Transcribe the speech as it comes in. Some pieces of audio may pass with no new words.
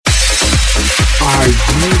Are you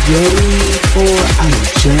ready for a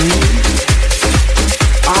journey?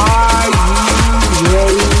 Are you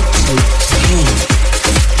ready to dance?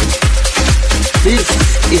 This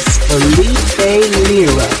is Felipe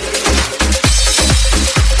Lira.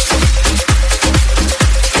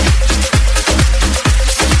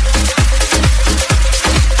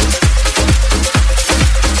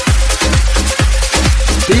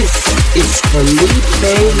 This is Felipe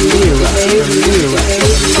Lira.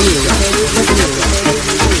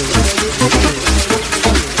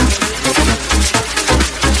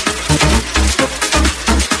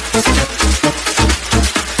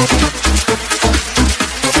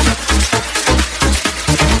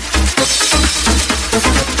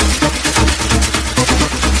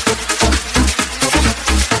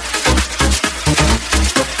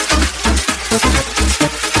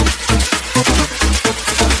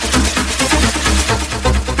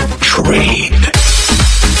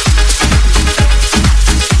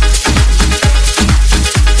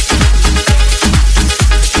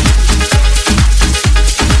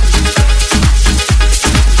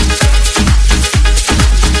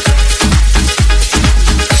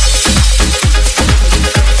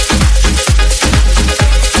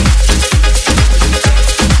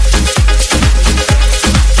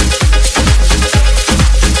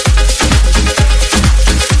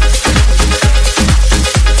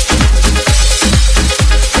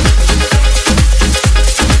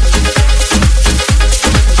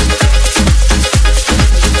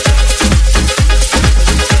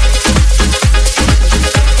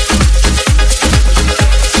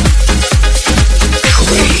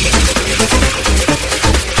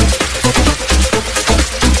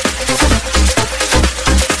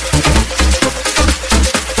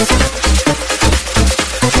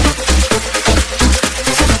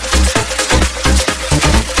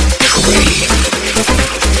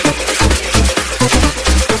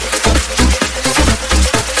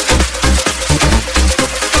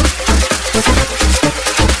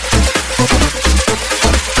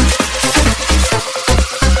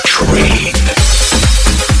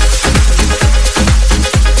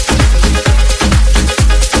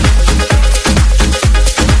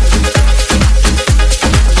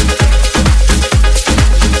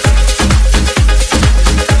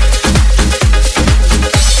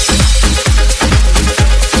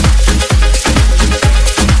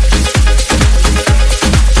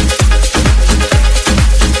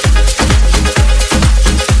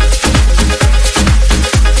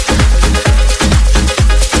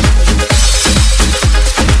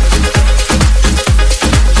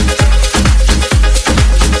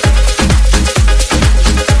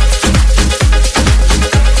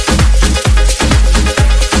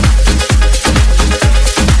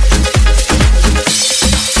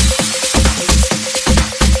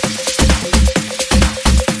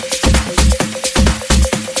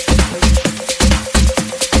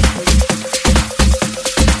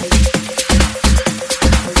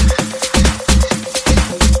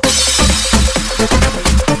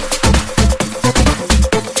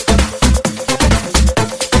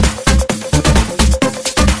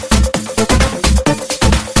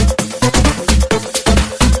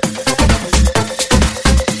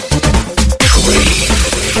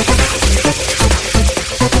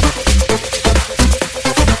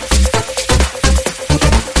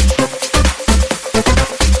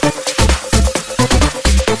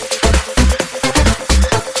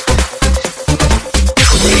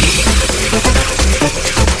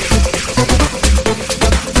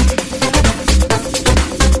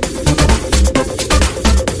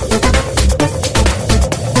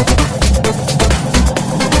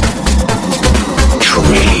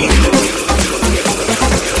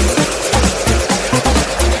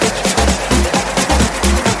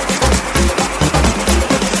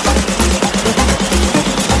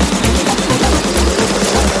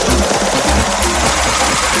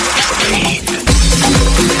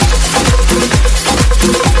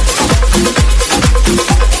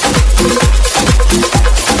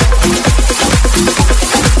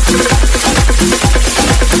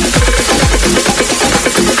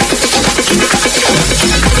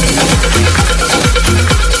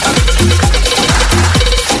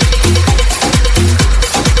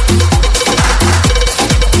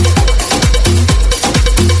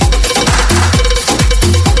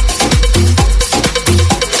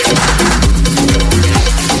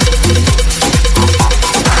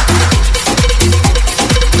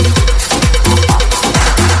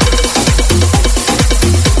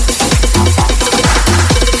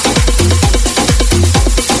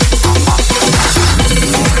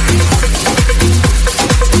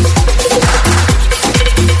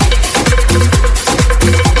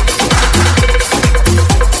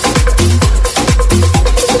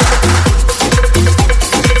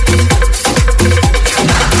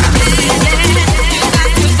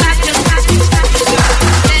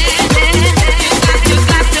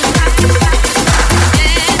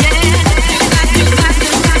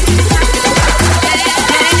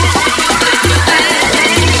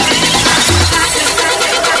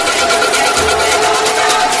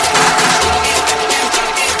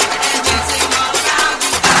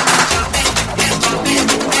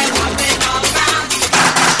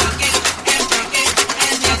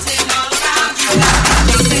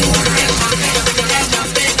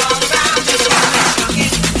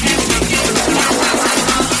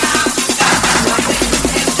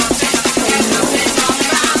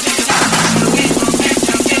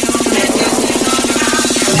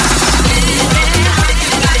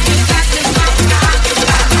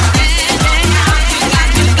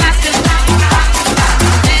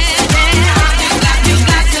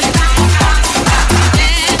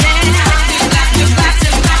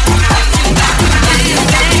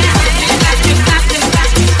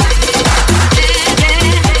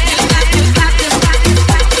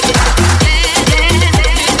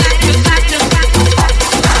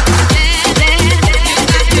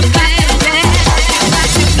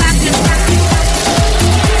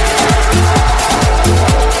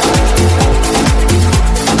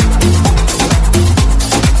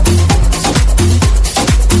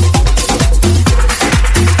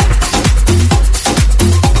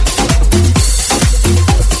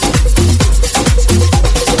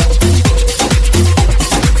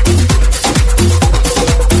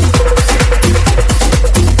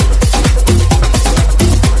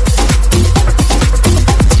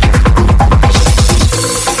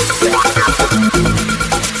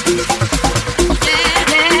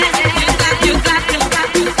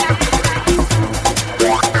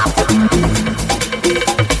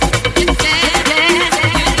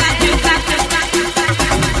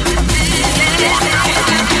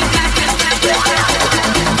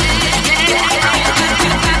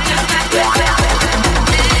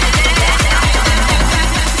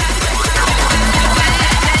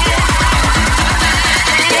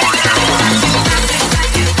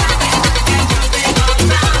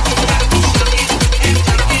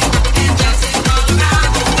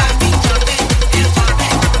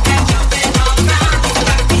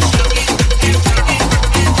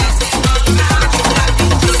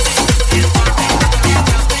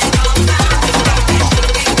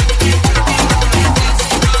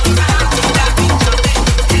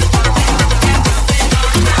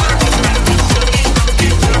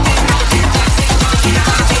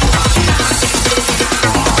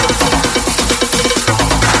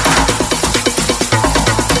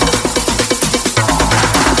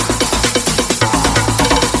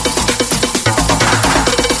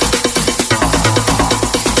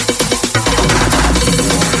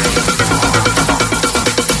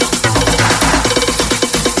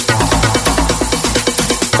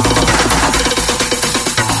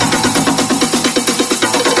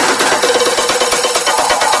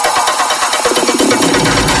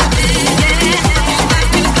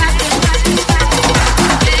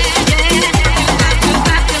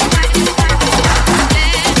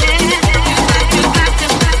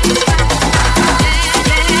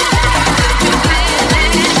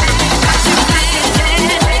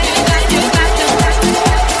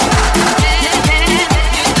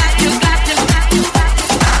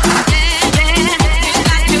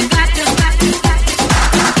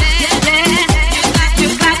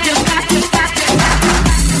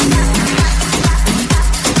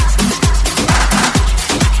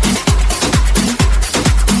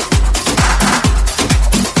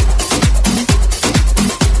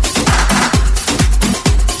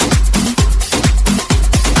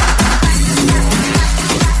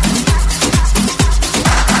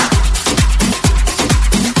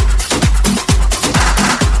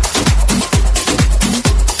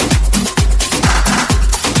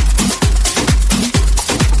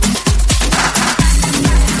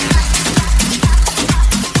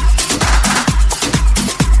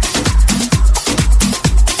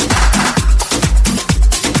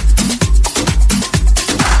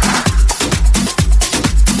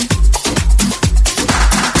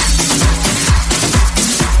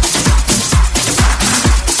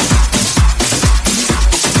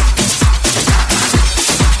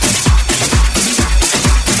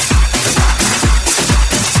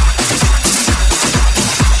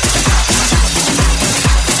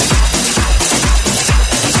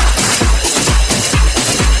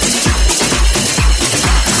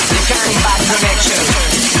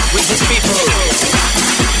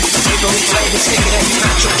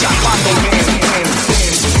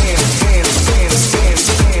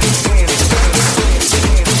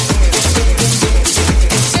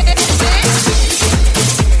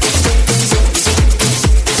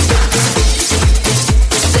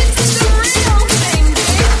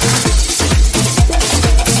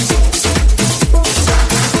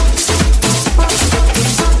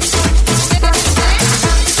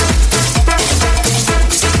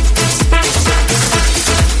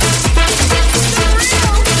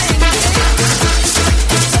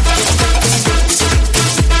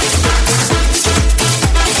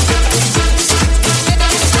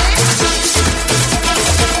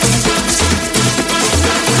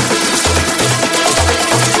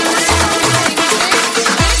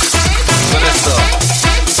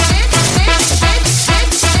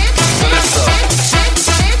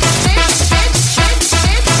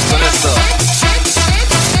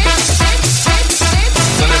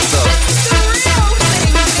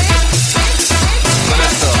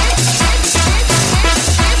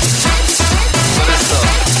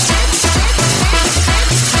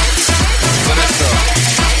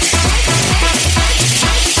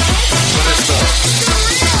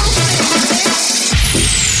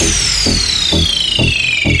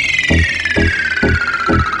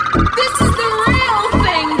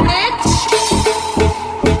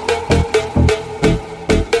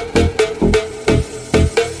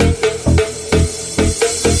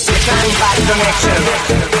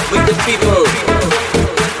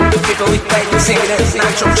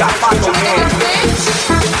 Sancho Chapato,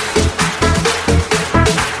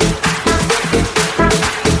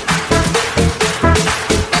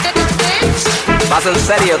 vas en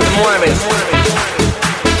serio, te mueves.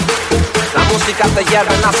 La música te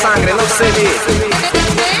lleva en la sangre, no se ve,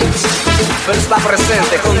 pero está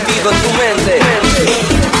presente contigo en tu mente.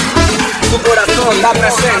 Tu corazón va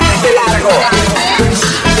presente, de largo.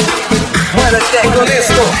 Muévete con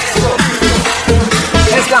esto.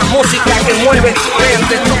 Es la música que mueve tu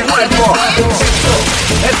mente, tu cuerpo.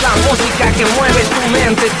 Es la música que mueve tu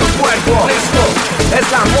mente, tu cuerpo.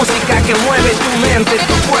 Es la música que mueve tu mente,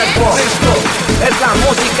 tu cuerpo. Es la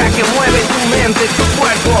música que mueve tu mente, tu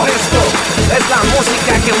cuerpo. Es la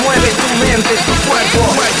música que mueve tu mente, tu cuerpo.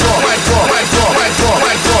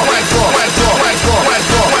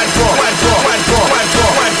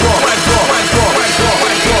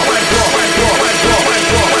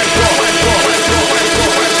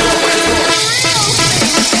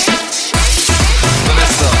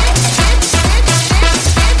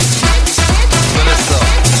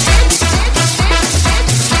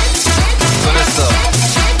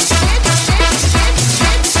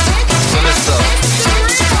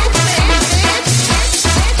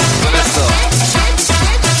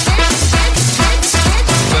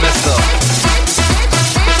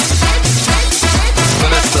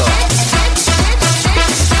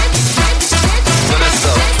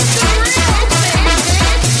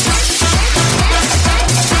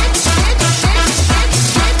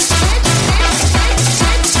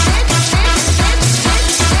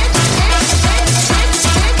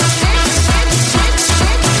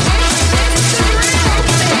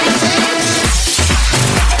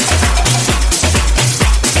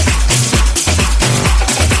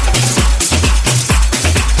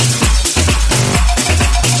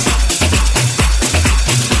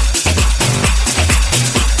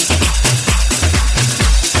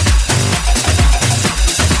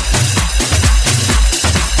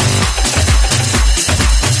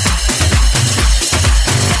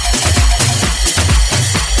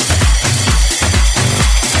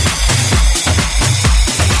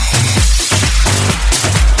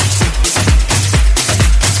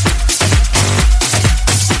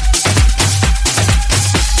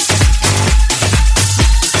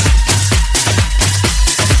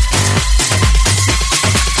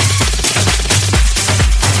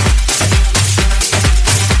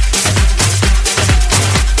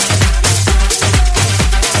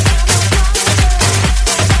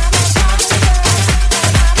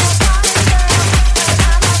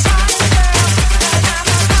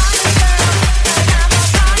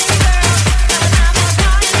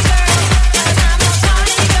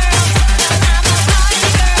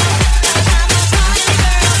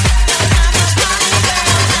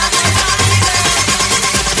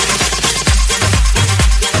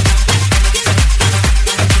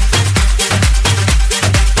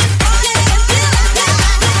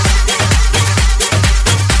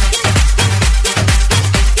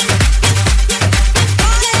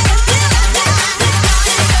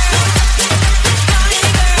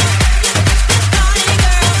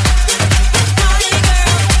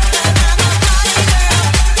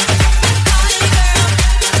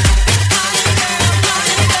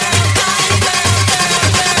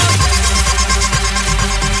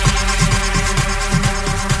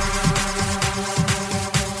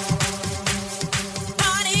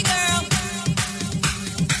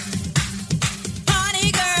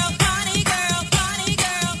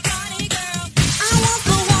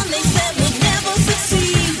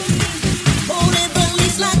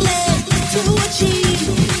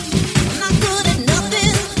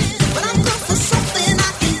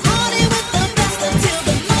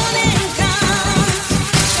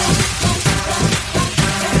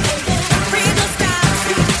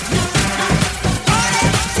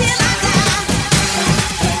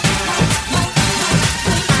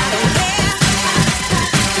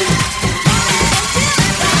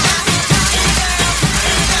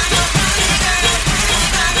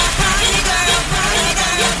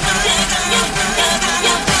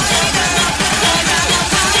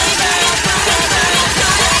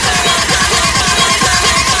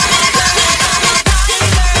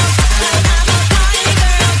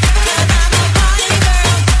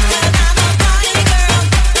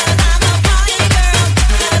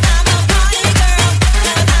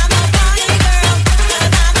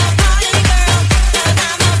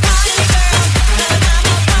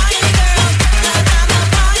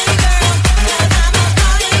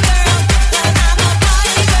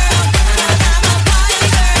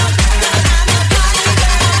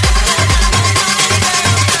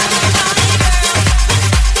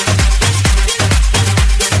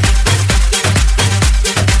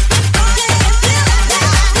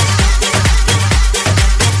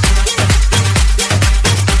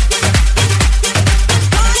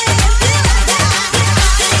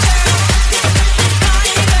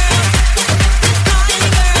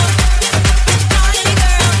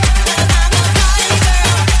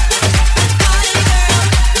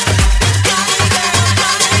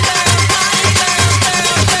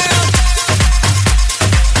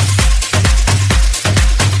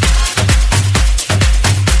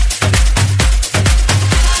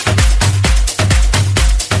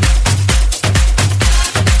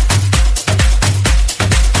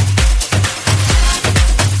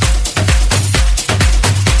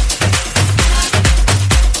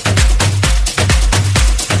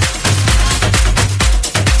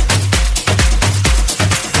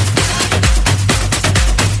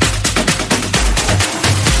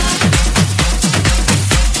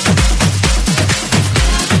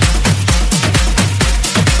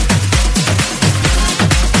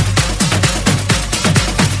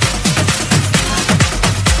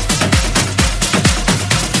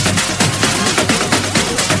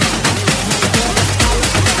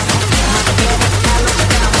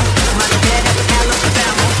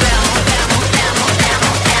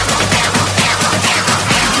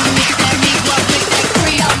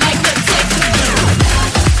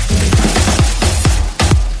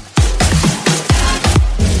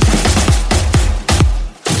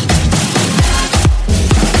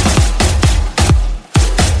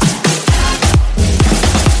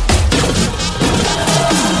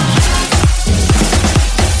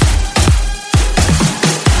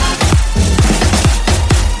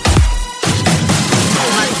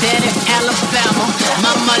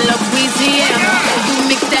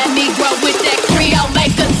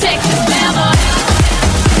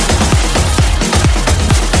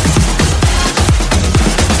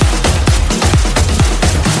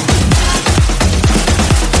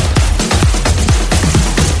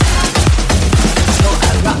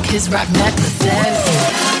 his rock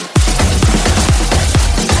necklaces.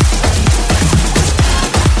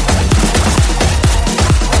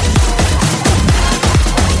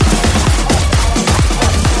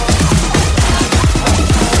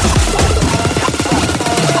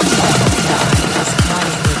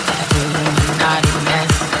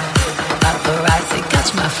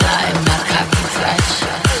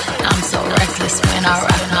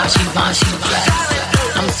 She dress.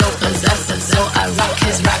 I'm so possessive, so I rock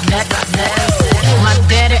his rock necklace. My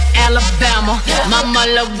daddy Alabama, mama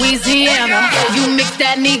Louisiana. You mix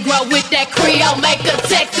that Negro with that Creole, make a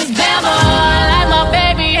Texas Bama. I like my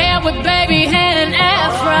baby hair with baby hair and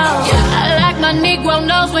afro. I like my Negro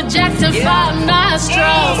nose with Jackson 5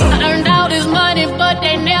 nostrils. I earned all this money, but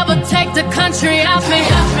they never take the country off me.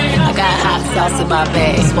 I got hot sauce in my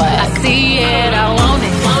bag. I see it, I want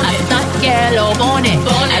it. I stunt yellow on it.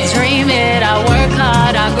 I dream it, I work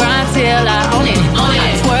hard, I grind till I own it.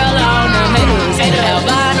 I twirl on the haters,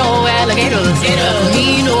 albino alligators.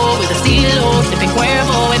 Camino with a estilo, flipping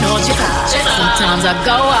cuervo and no chica. Sometimes I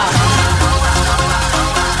go out.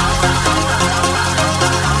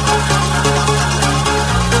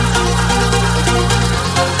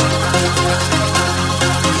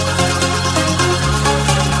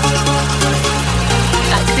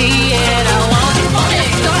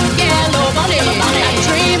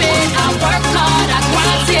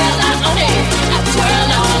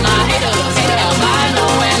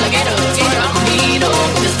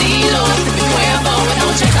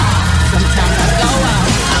 Sometimes I go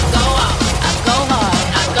out.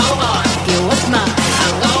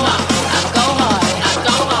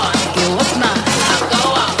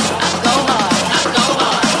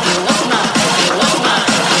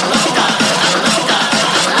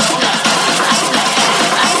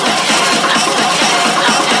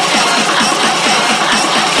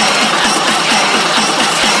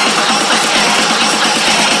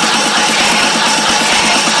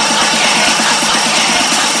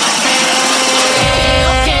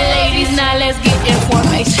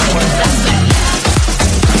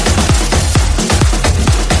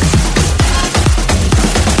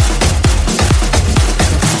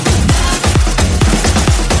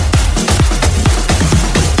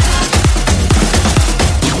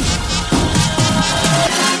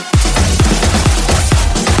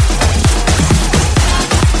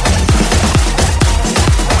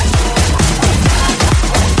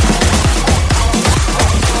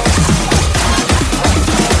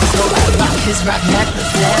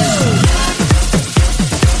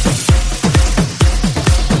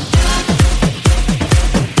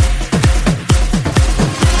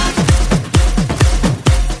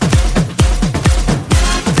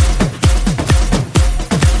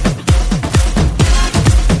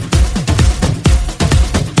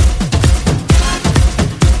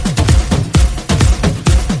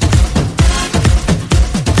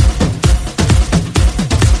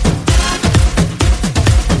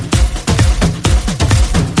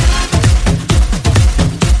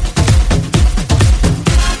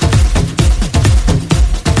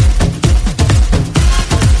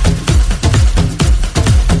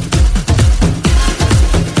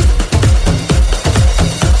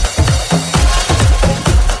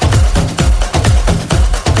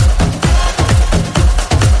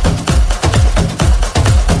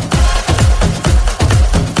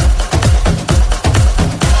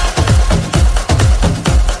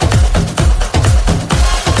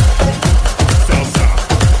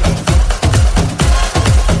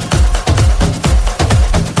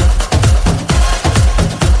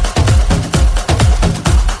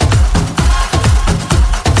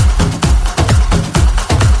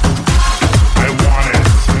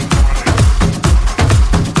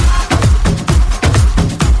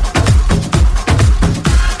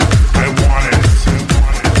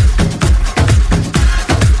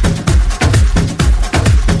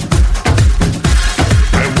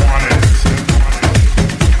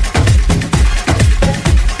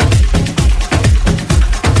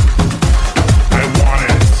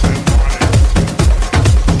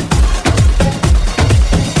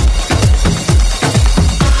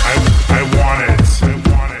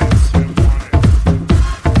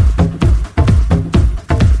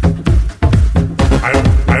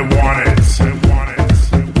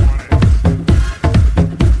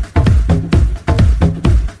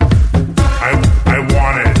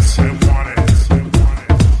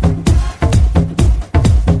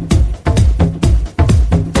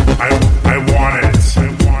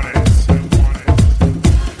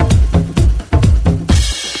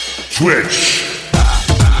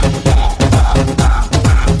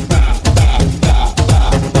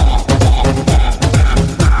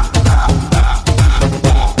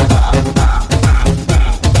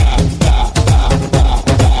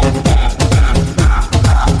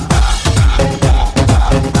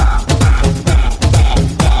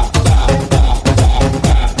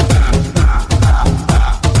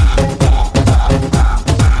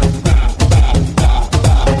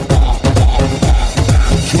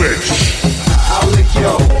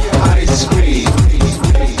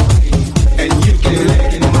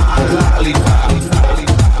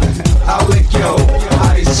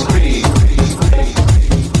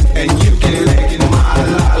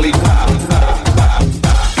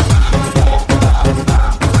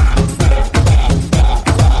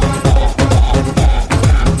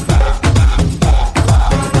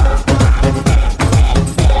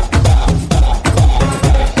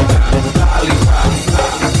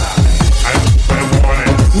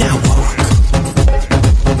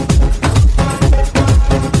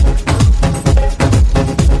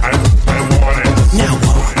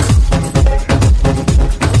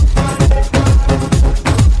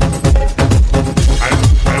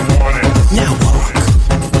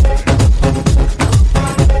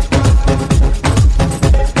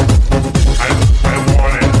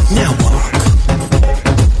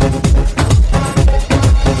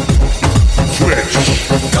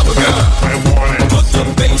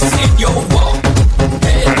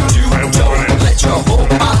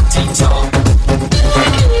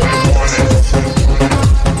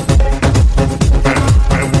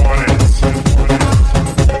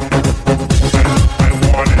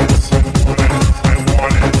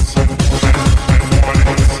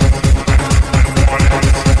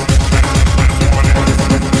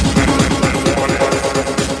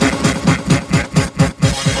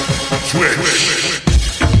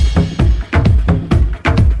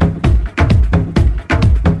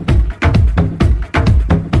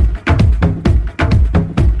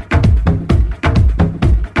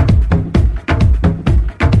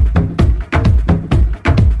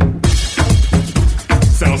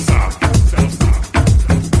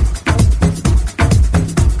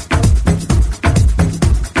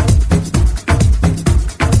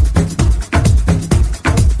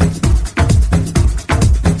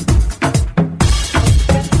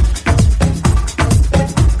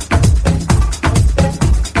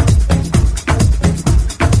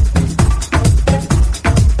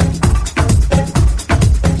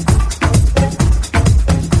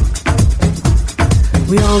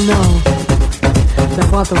 know that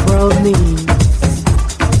what the world needs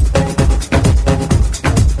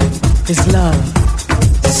is love,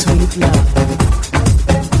 sweet love.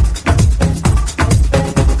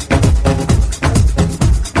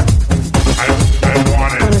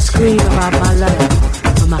 I'm gonna scream about my love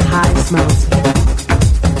on the highest mountain.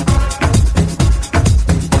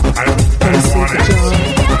 Gonna sing for joy,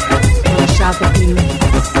 gonna shout for peace,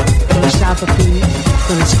 gonna shout for peace,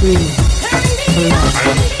 gonna scream for love,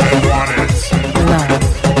 for love,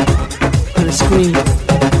 gonna scream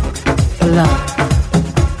for love,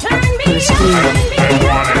 gonna scream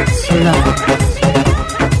for love,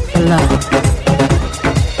 for love.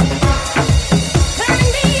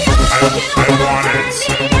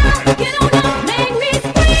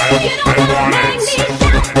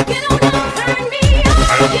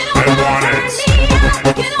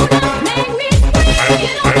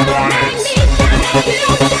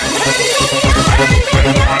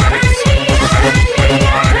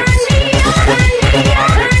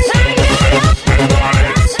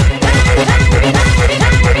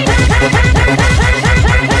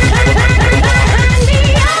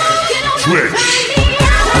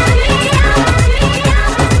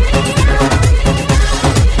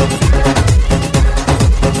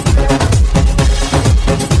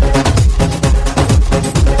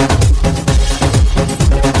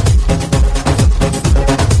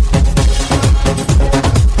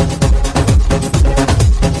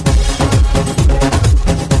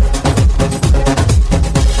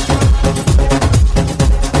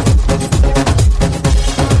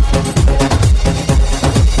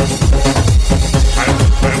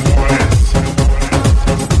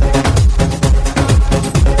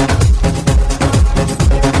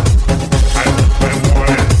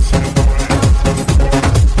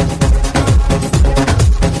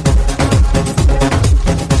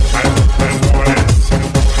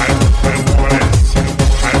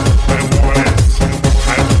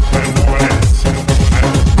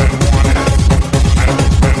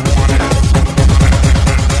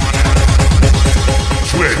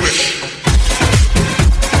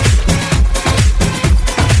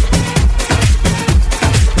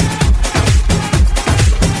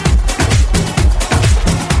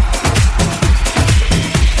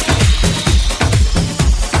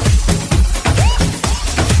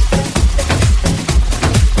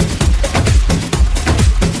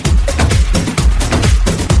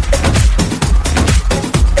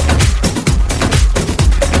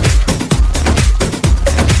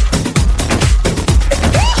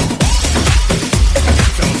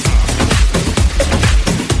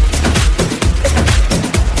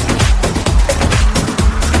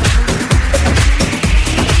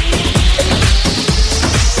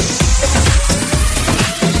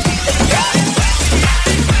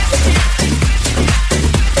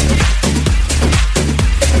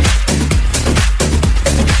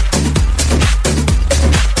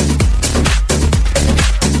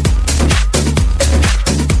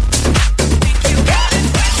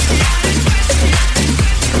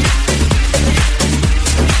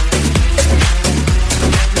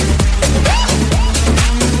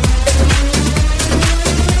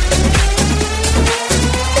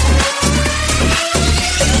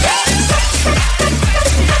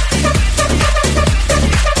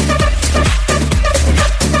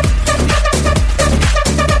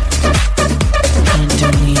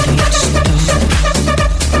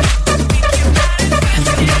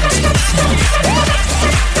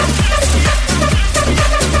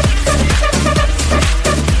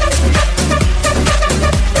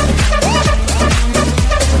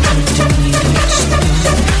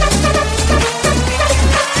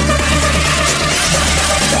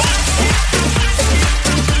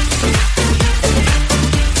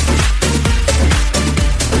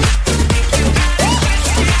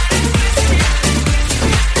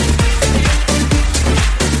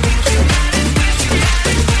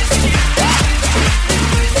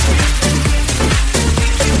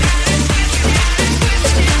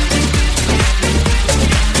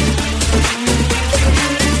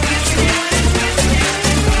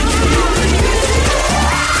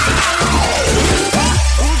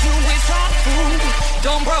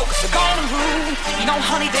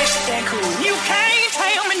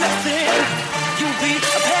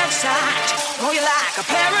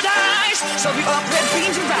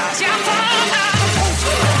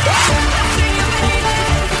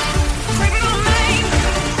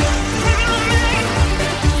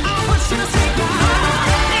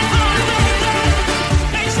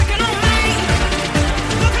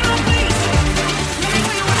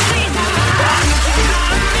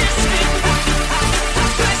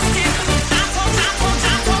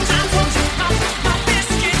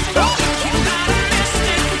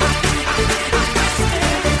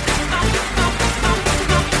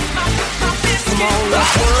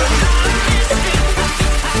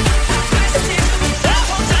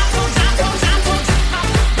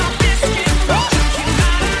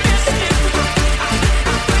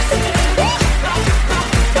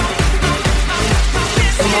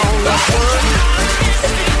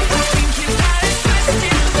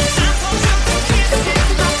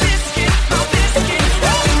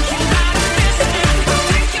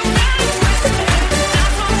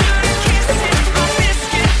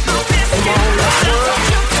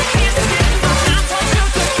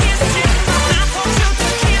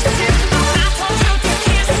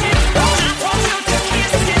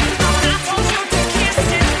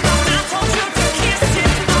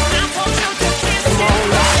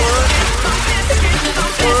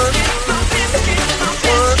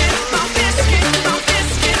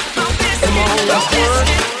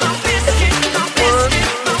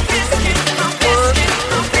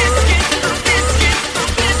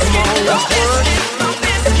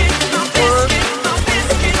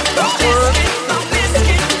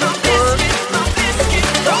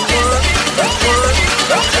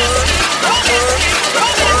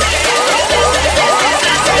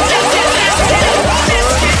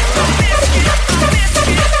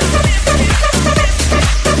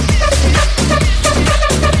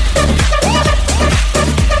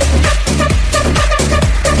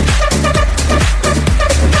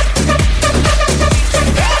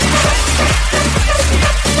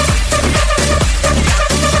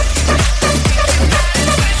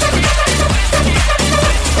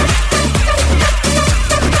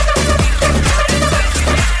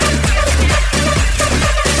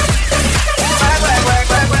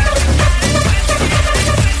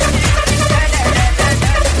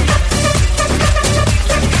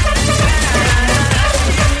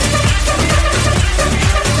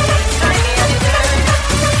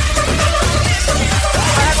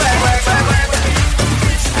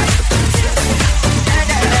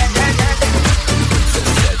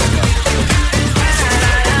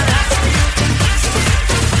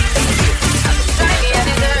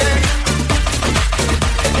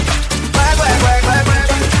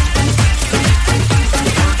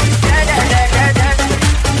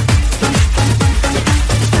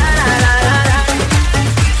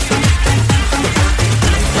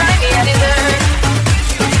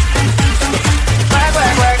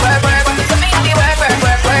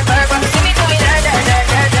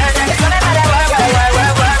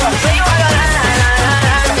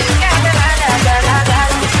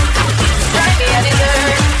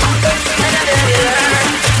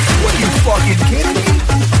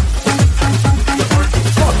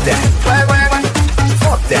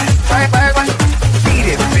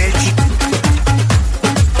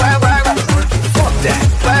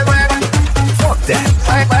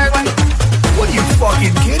 What, are you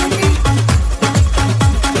fucking kidding me?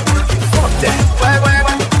 Fuck that.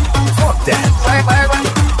 Fuck that.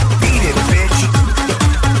 Beat it, bitch.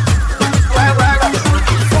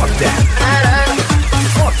 Fuck that.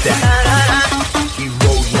 Fuck that. He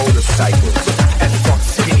rode motorcycles and fucked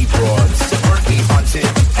skinny broads. He hunted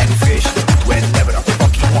and fished whenever the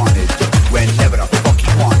fuck he wanted. Whenever the fuck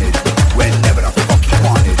he wanted. Whenever the fuck he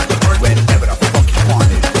wanted. Whenever the fuck he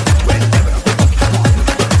wanted. Whenever the fuck he wanted.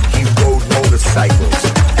 He rode motorcycles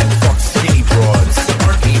and fucked skinny broads.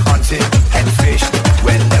 He hunted and fished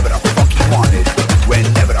whenever the fuck he wanted.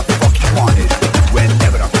 Whenever the fuck he wanted.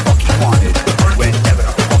 Whenever the fuck he wanted. Whenever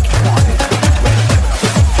the fuck he wanted.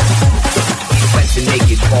 He went to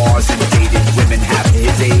naked bars and dated women half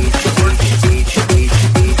his age.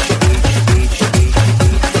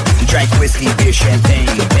 He drank whiskey, beer, champagne,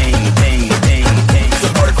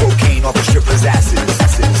 snorted cocaine off of strippers' asses.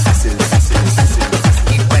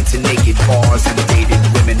 He went to naked bars and dated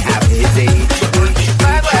women half his age.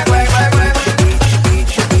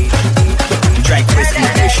 He drank whiskey,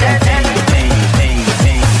 beer, champagne,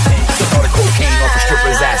 snorted cocaine off of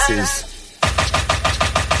strippers' asses.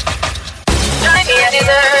 Join me at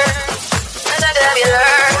dessert. Let's have to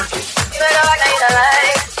learn. You better walk now you don't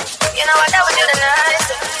like. You know what that would do tonight.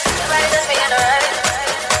 Nobody does me in the right.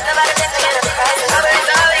 Nobody takes me in the price. Nobody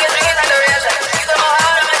does me in the like the rest. You don't know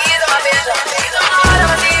how to make it on my bitch. You don't know how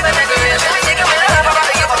to make it like the rest. Let me take it with love. I'm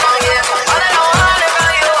gonna give up on you. All that I want is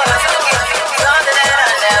from you. I'm so good. Something that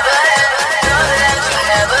I never had. Something that you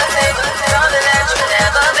never take. Something that you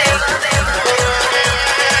never make.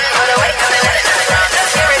 On the way, come and let it down.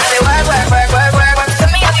 Let's hear it. Say work. Tell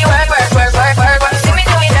me how you work. See me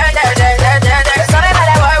do me dirt. Something like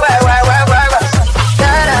that work.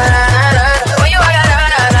 When you walk out,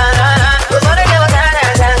 before the devil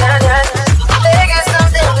take it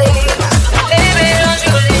something, please. Baby, don't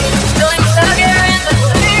you leave. Don't you stop getting in the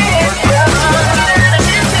lead.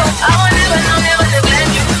 I won't never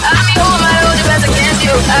neglect you. I'll be home, I hold your best against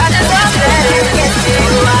you. I just have to let it against you.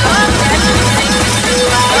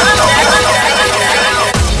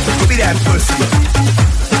 Give me that pussy.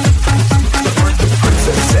 The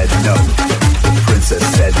princess said no. The princess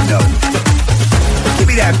said no. Give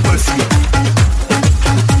me that pussy.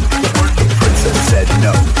 The princess said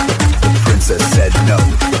no. The princess said no.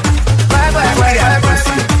 Give me that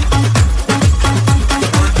pussy.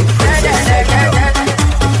 The princess said no.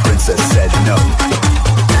 The princess said no.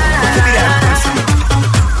 Give me that pussy.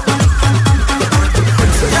 The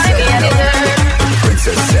princess said no. The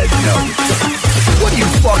princess said no. What, are you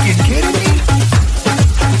fucking kidding me?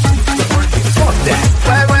 Fuck that.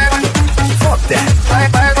 Fuck that.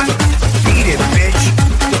 Beat it, bitch.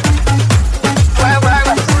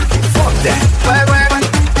 Fuck that.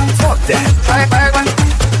 Fuck that.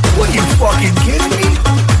 What, are you fucking kidding me?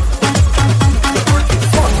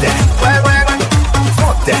 Fuck that.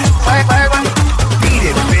 Fuck that. Beat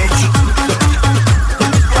it, bitch.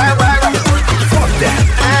 Fuck that.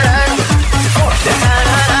 Fuck that.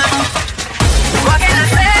 What can I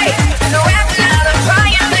say? No after another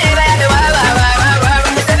trying, baby.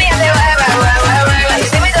 Tell me how they you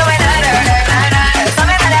see me doing something like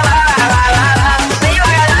that. Then you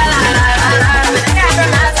walk out,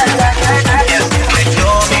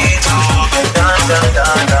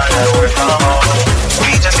 We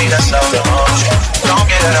just need a slow motion. Don't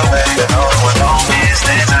get it away, you know what long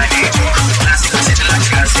distance I need you. I see the city like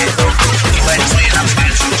you gotta see it through. You wait till I'm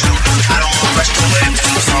spinning too. I don't want to rush to it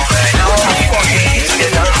too soon. I know you need to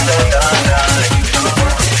get done.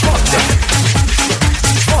 Fuck that.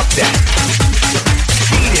 Fuck that.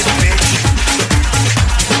 Beat it, bitch.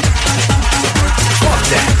 Fuck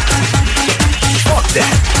that. Fuck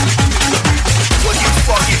that. What, are you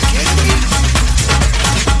fucking kidding me?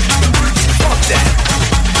 Fuck that.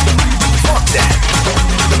 Fuck that.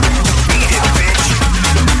 Beat it, bitch.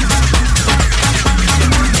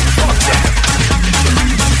 Fuck that.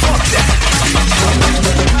 Fuck that.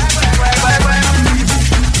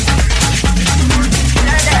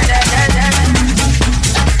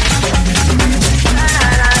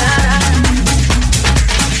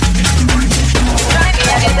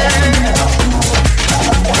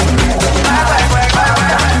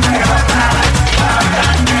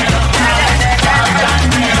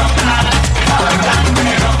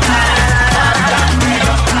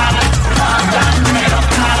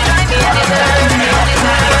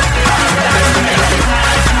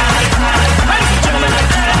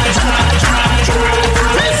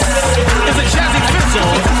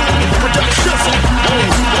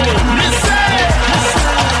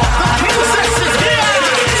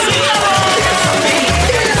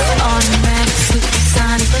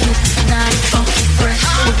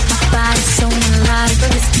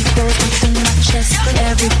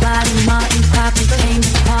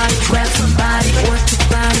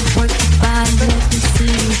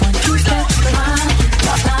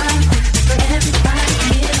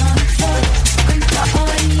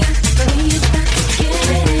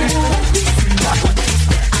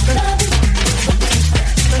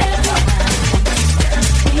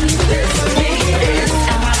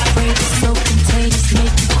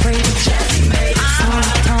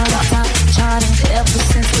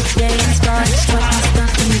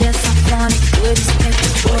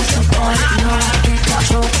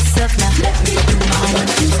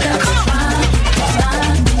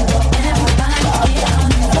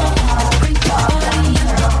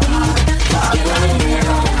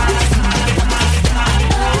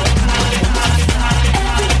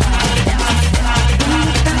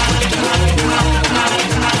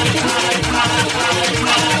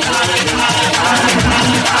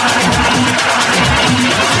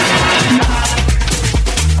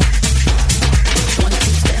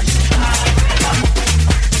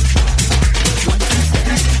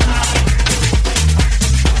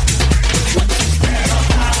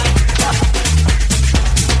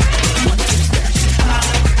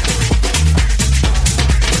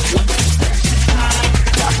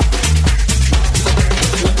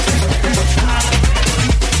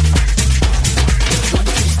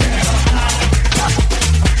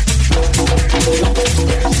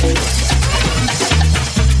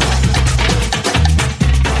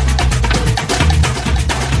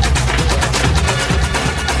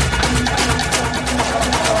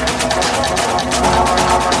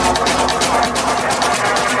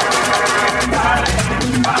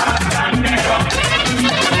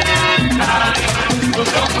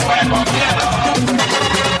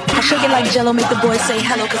 Jello make the boys say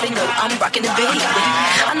hello, cause they know I'm rocking the baby.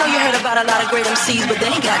 I know you heard about a lot of great MCs, but they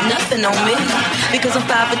ain't got nothing on me. Because I'm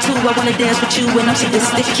 5 for 2, I wanna dance with you, and I'm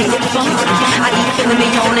sophisticated fun. I eat filet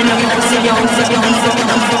mignon and I'm not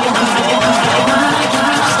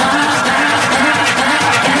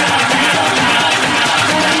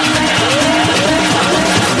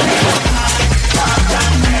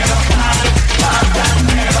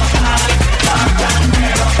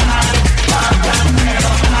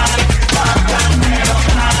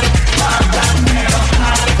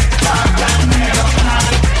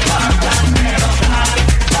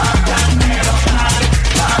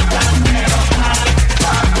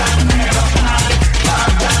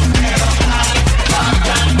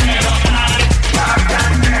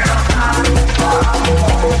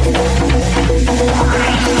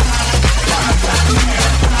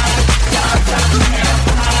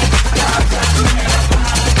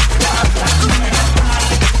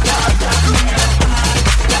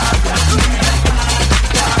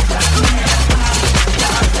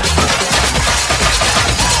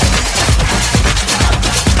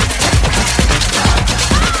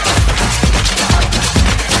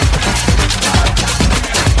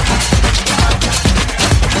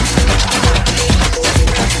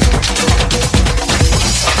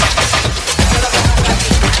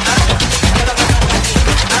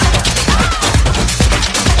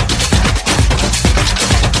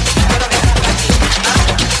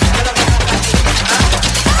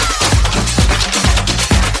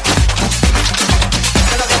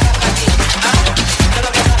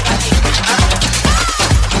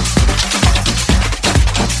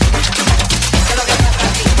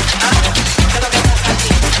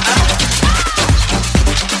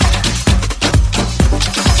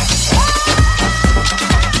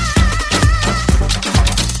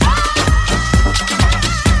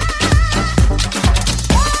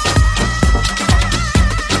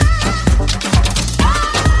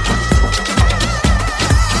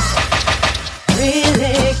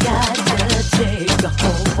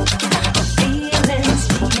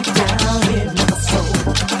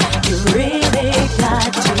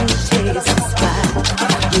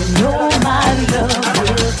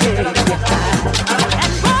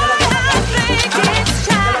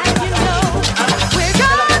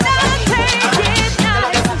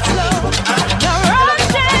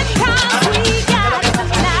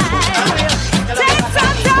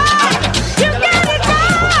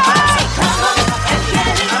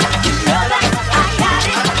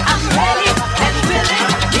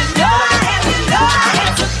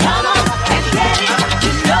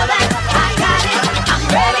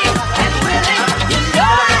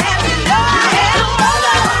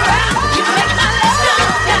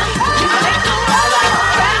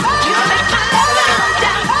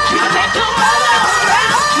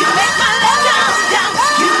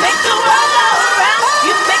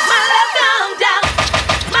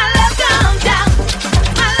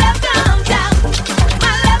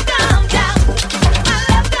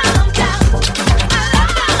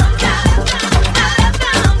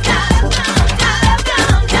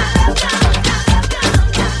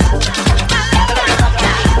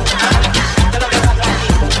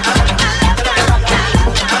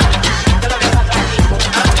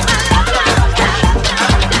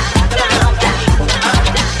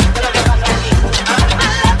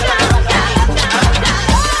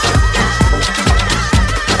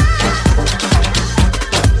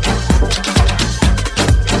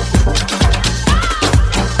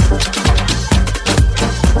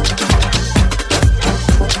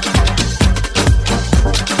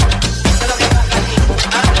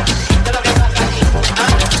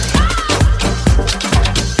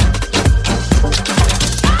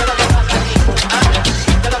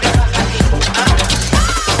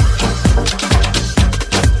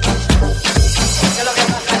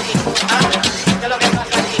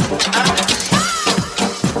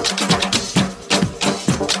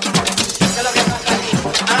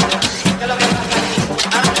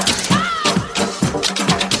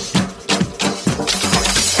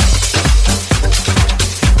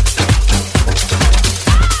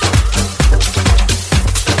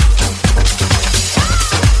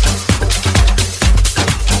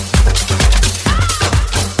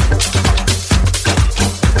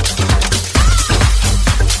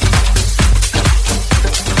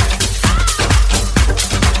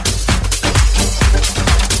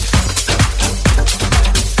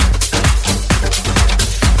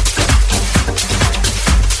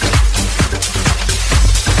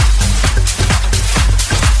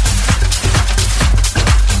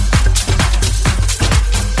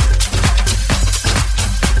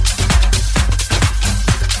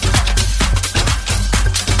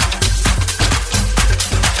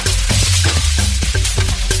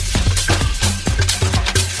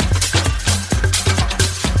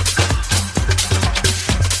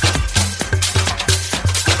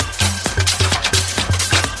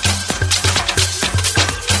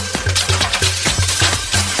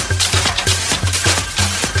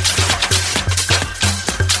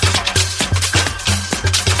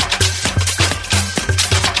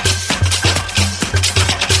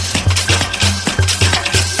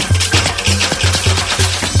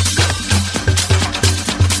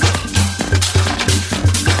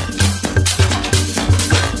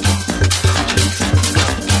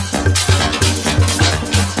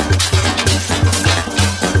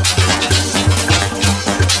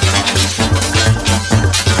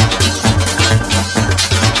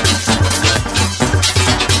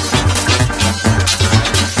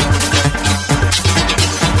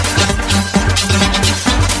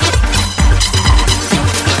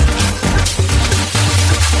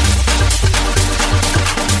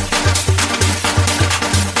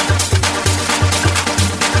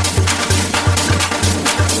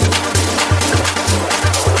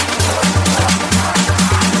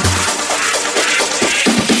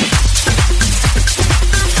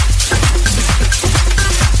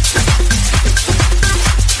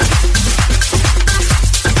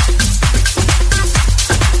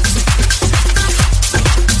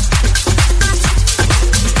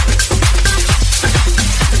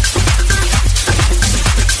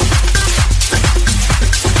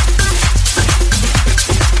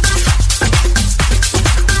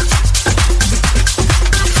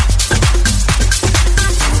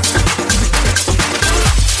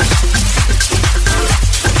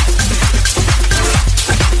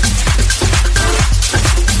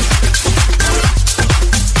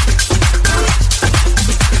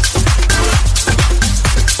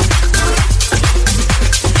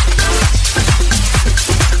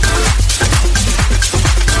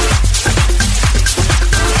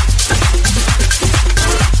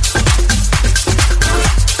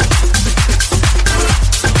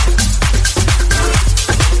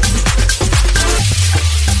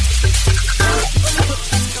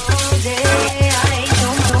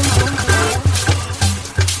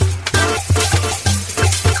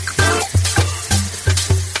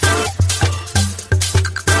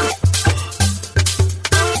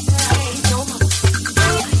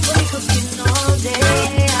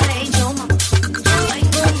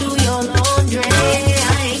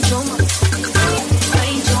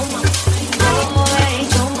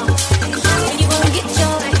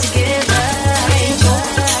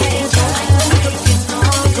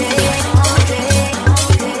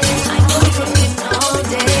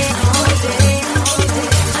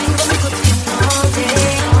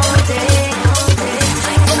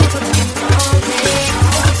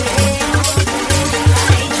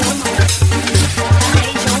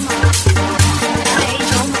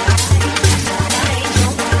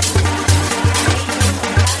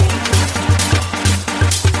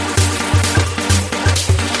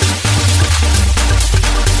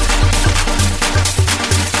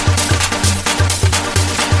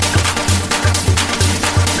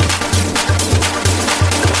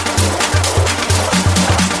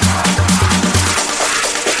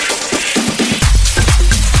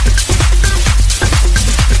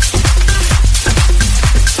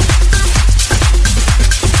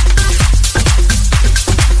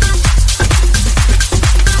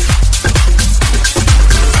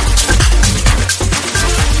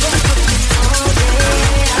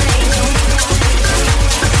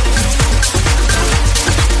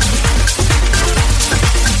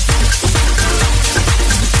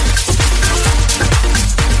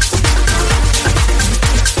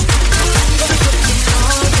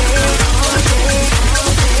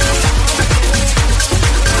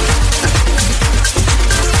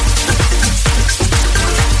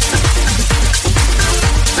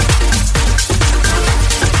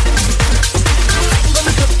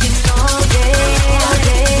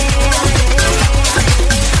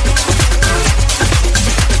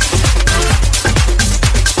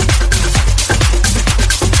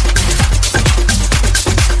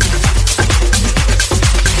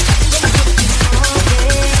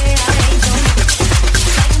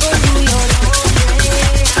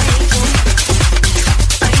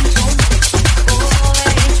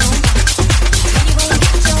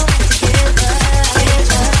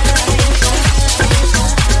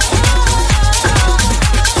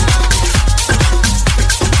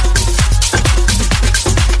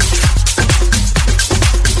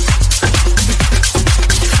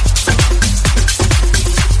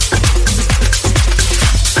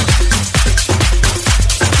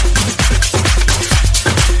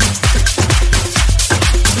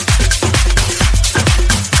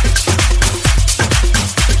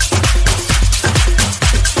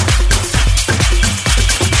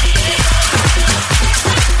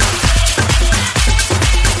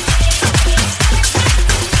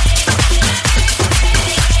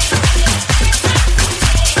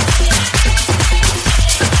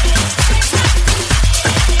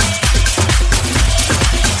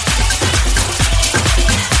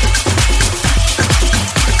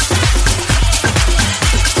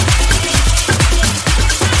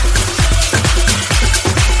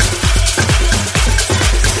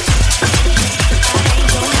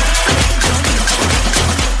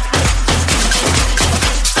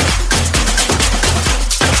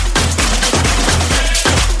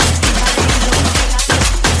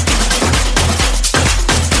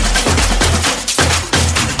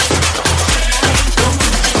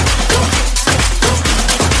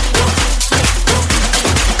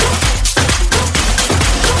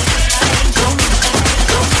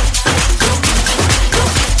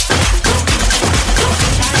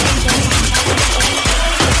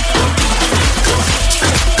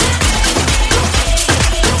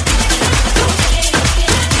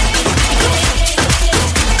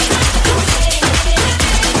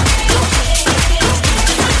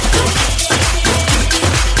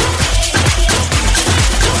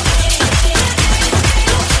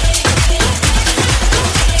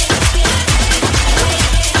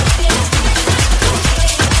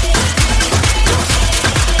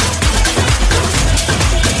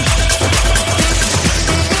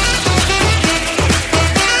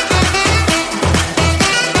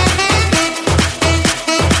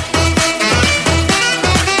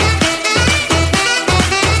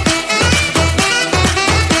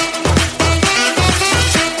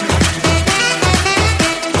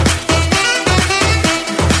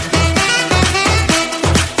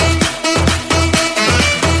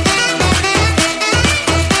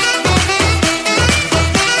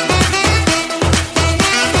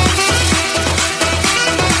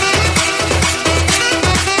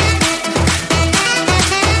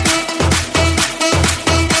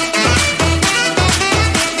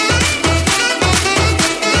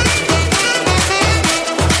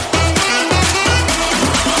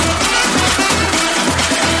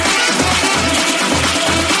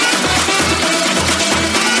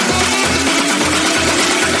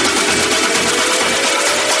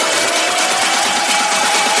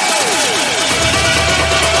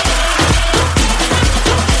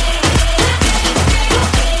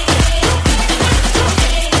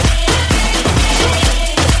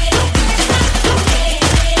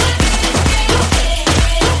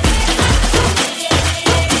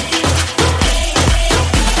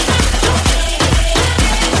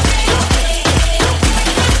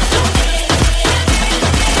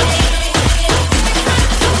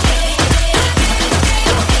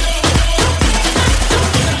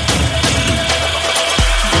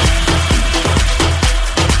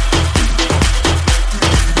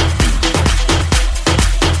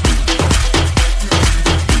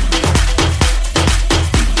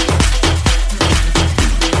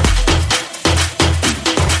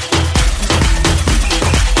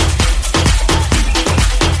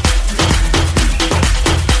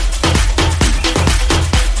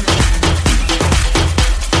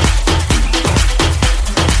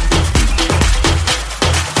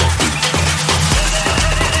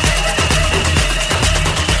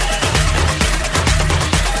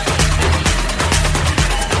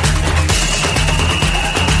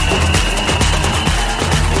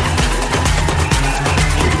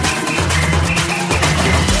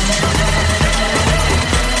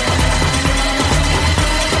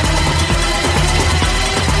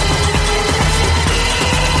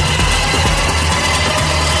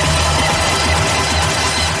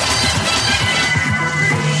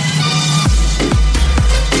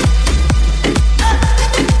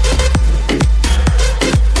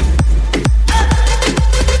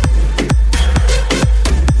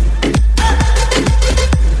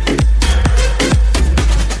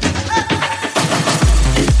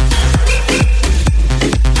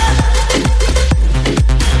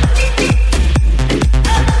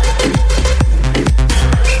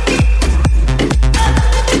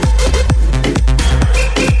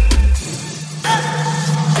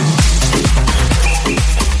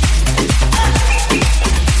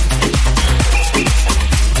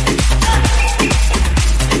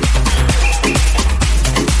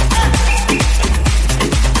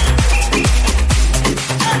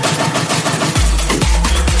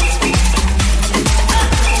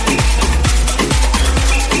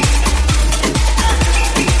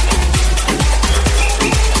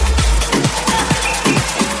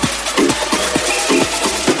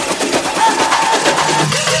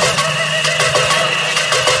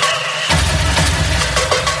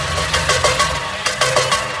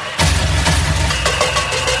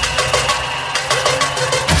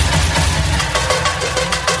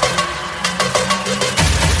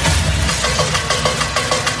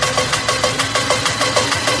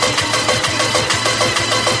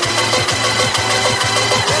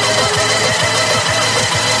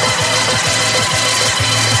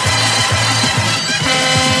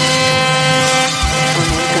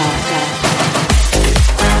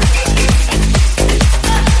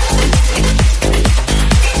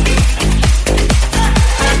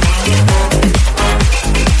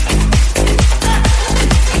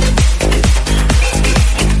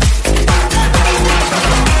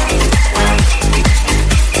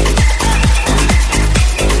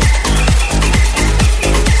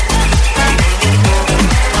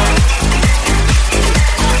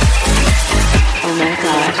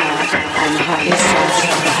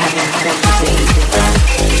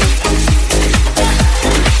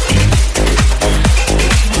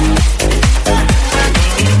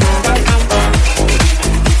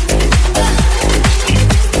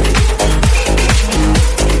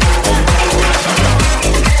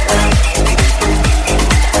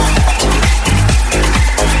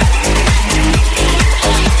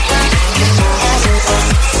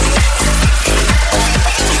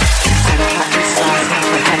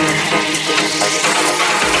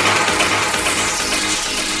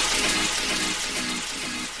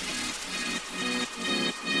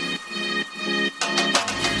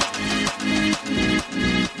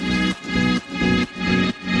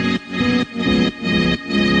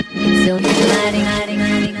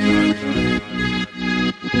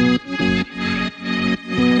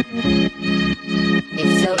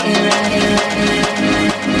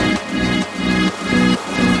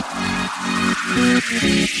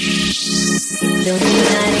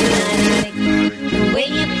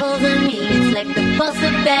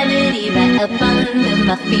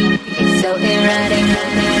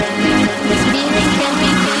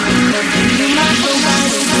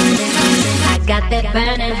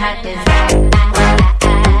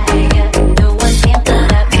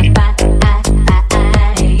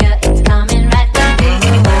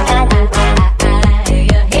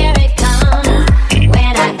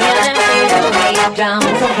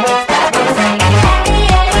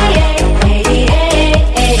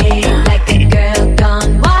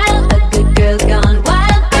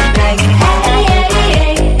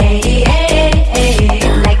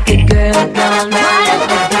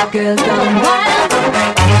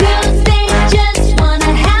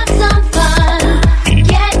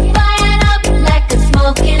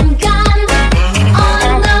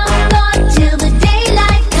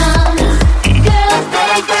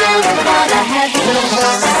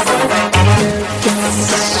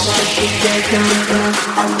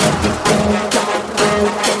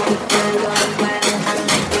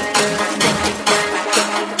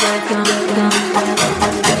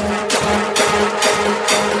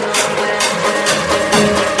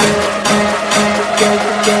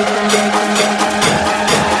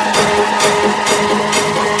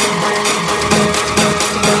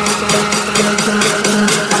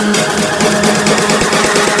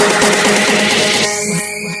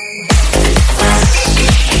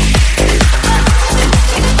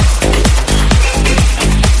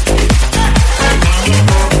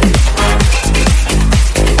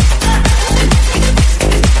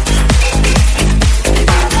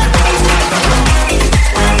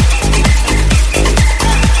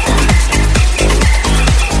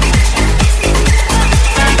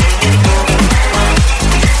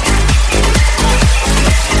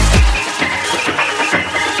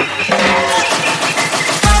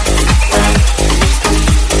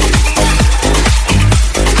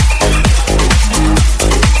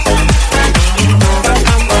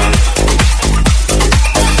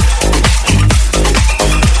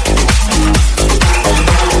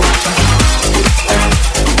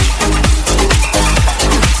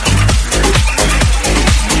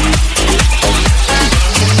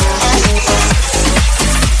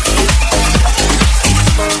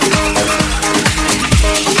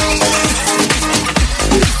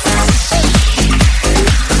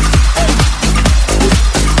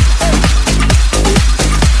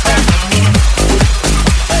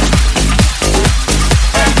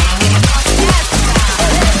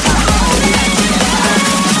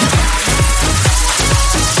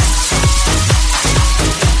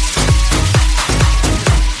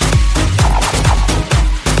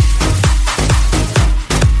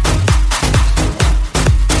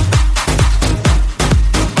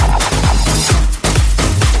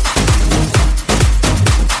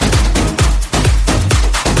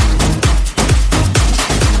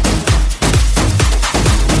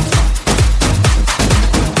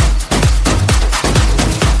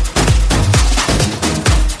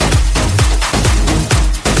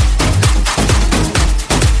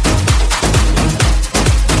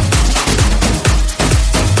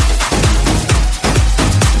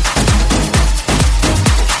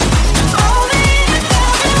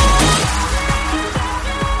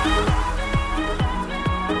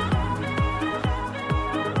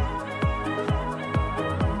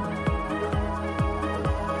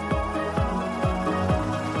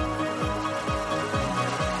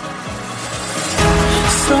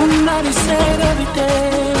Somebody said every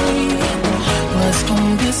day was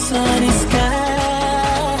gonna be sunny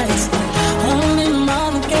skies. Only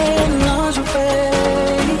mama getting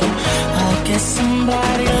lingerie. I guess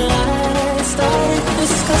somebody lied. Started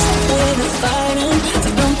discussing with the fighting. So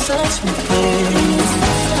don't touch me, please.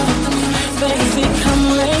 Baby, come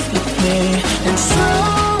lay with me. And so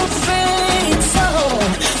fate, so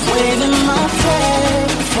waving my flag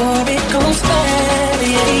before it goes bad.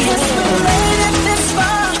 Yeah, yes, we made it this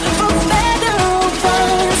far. For better or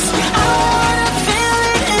worse, I wanna feel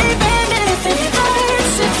it even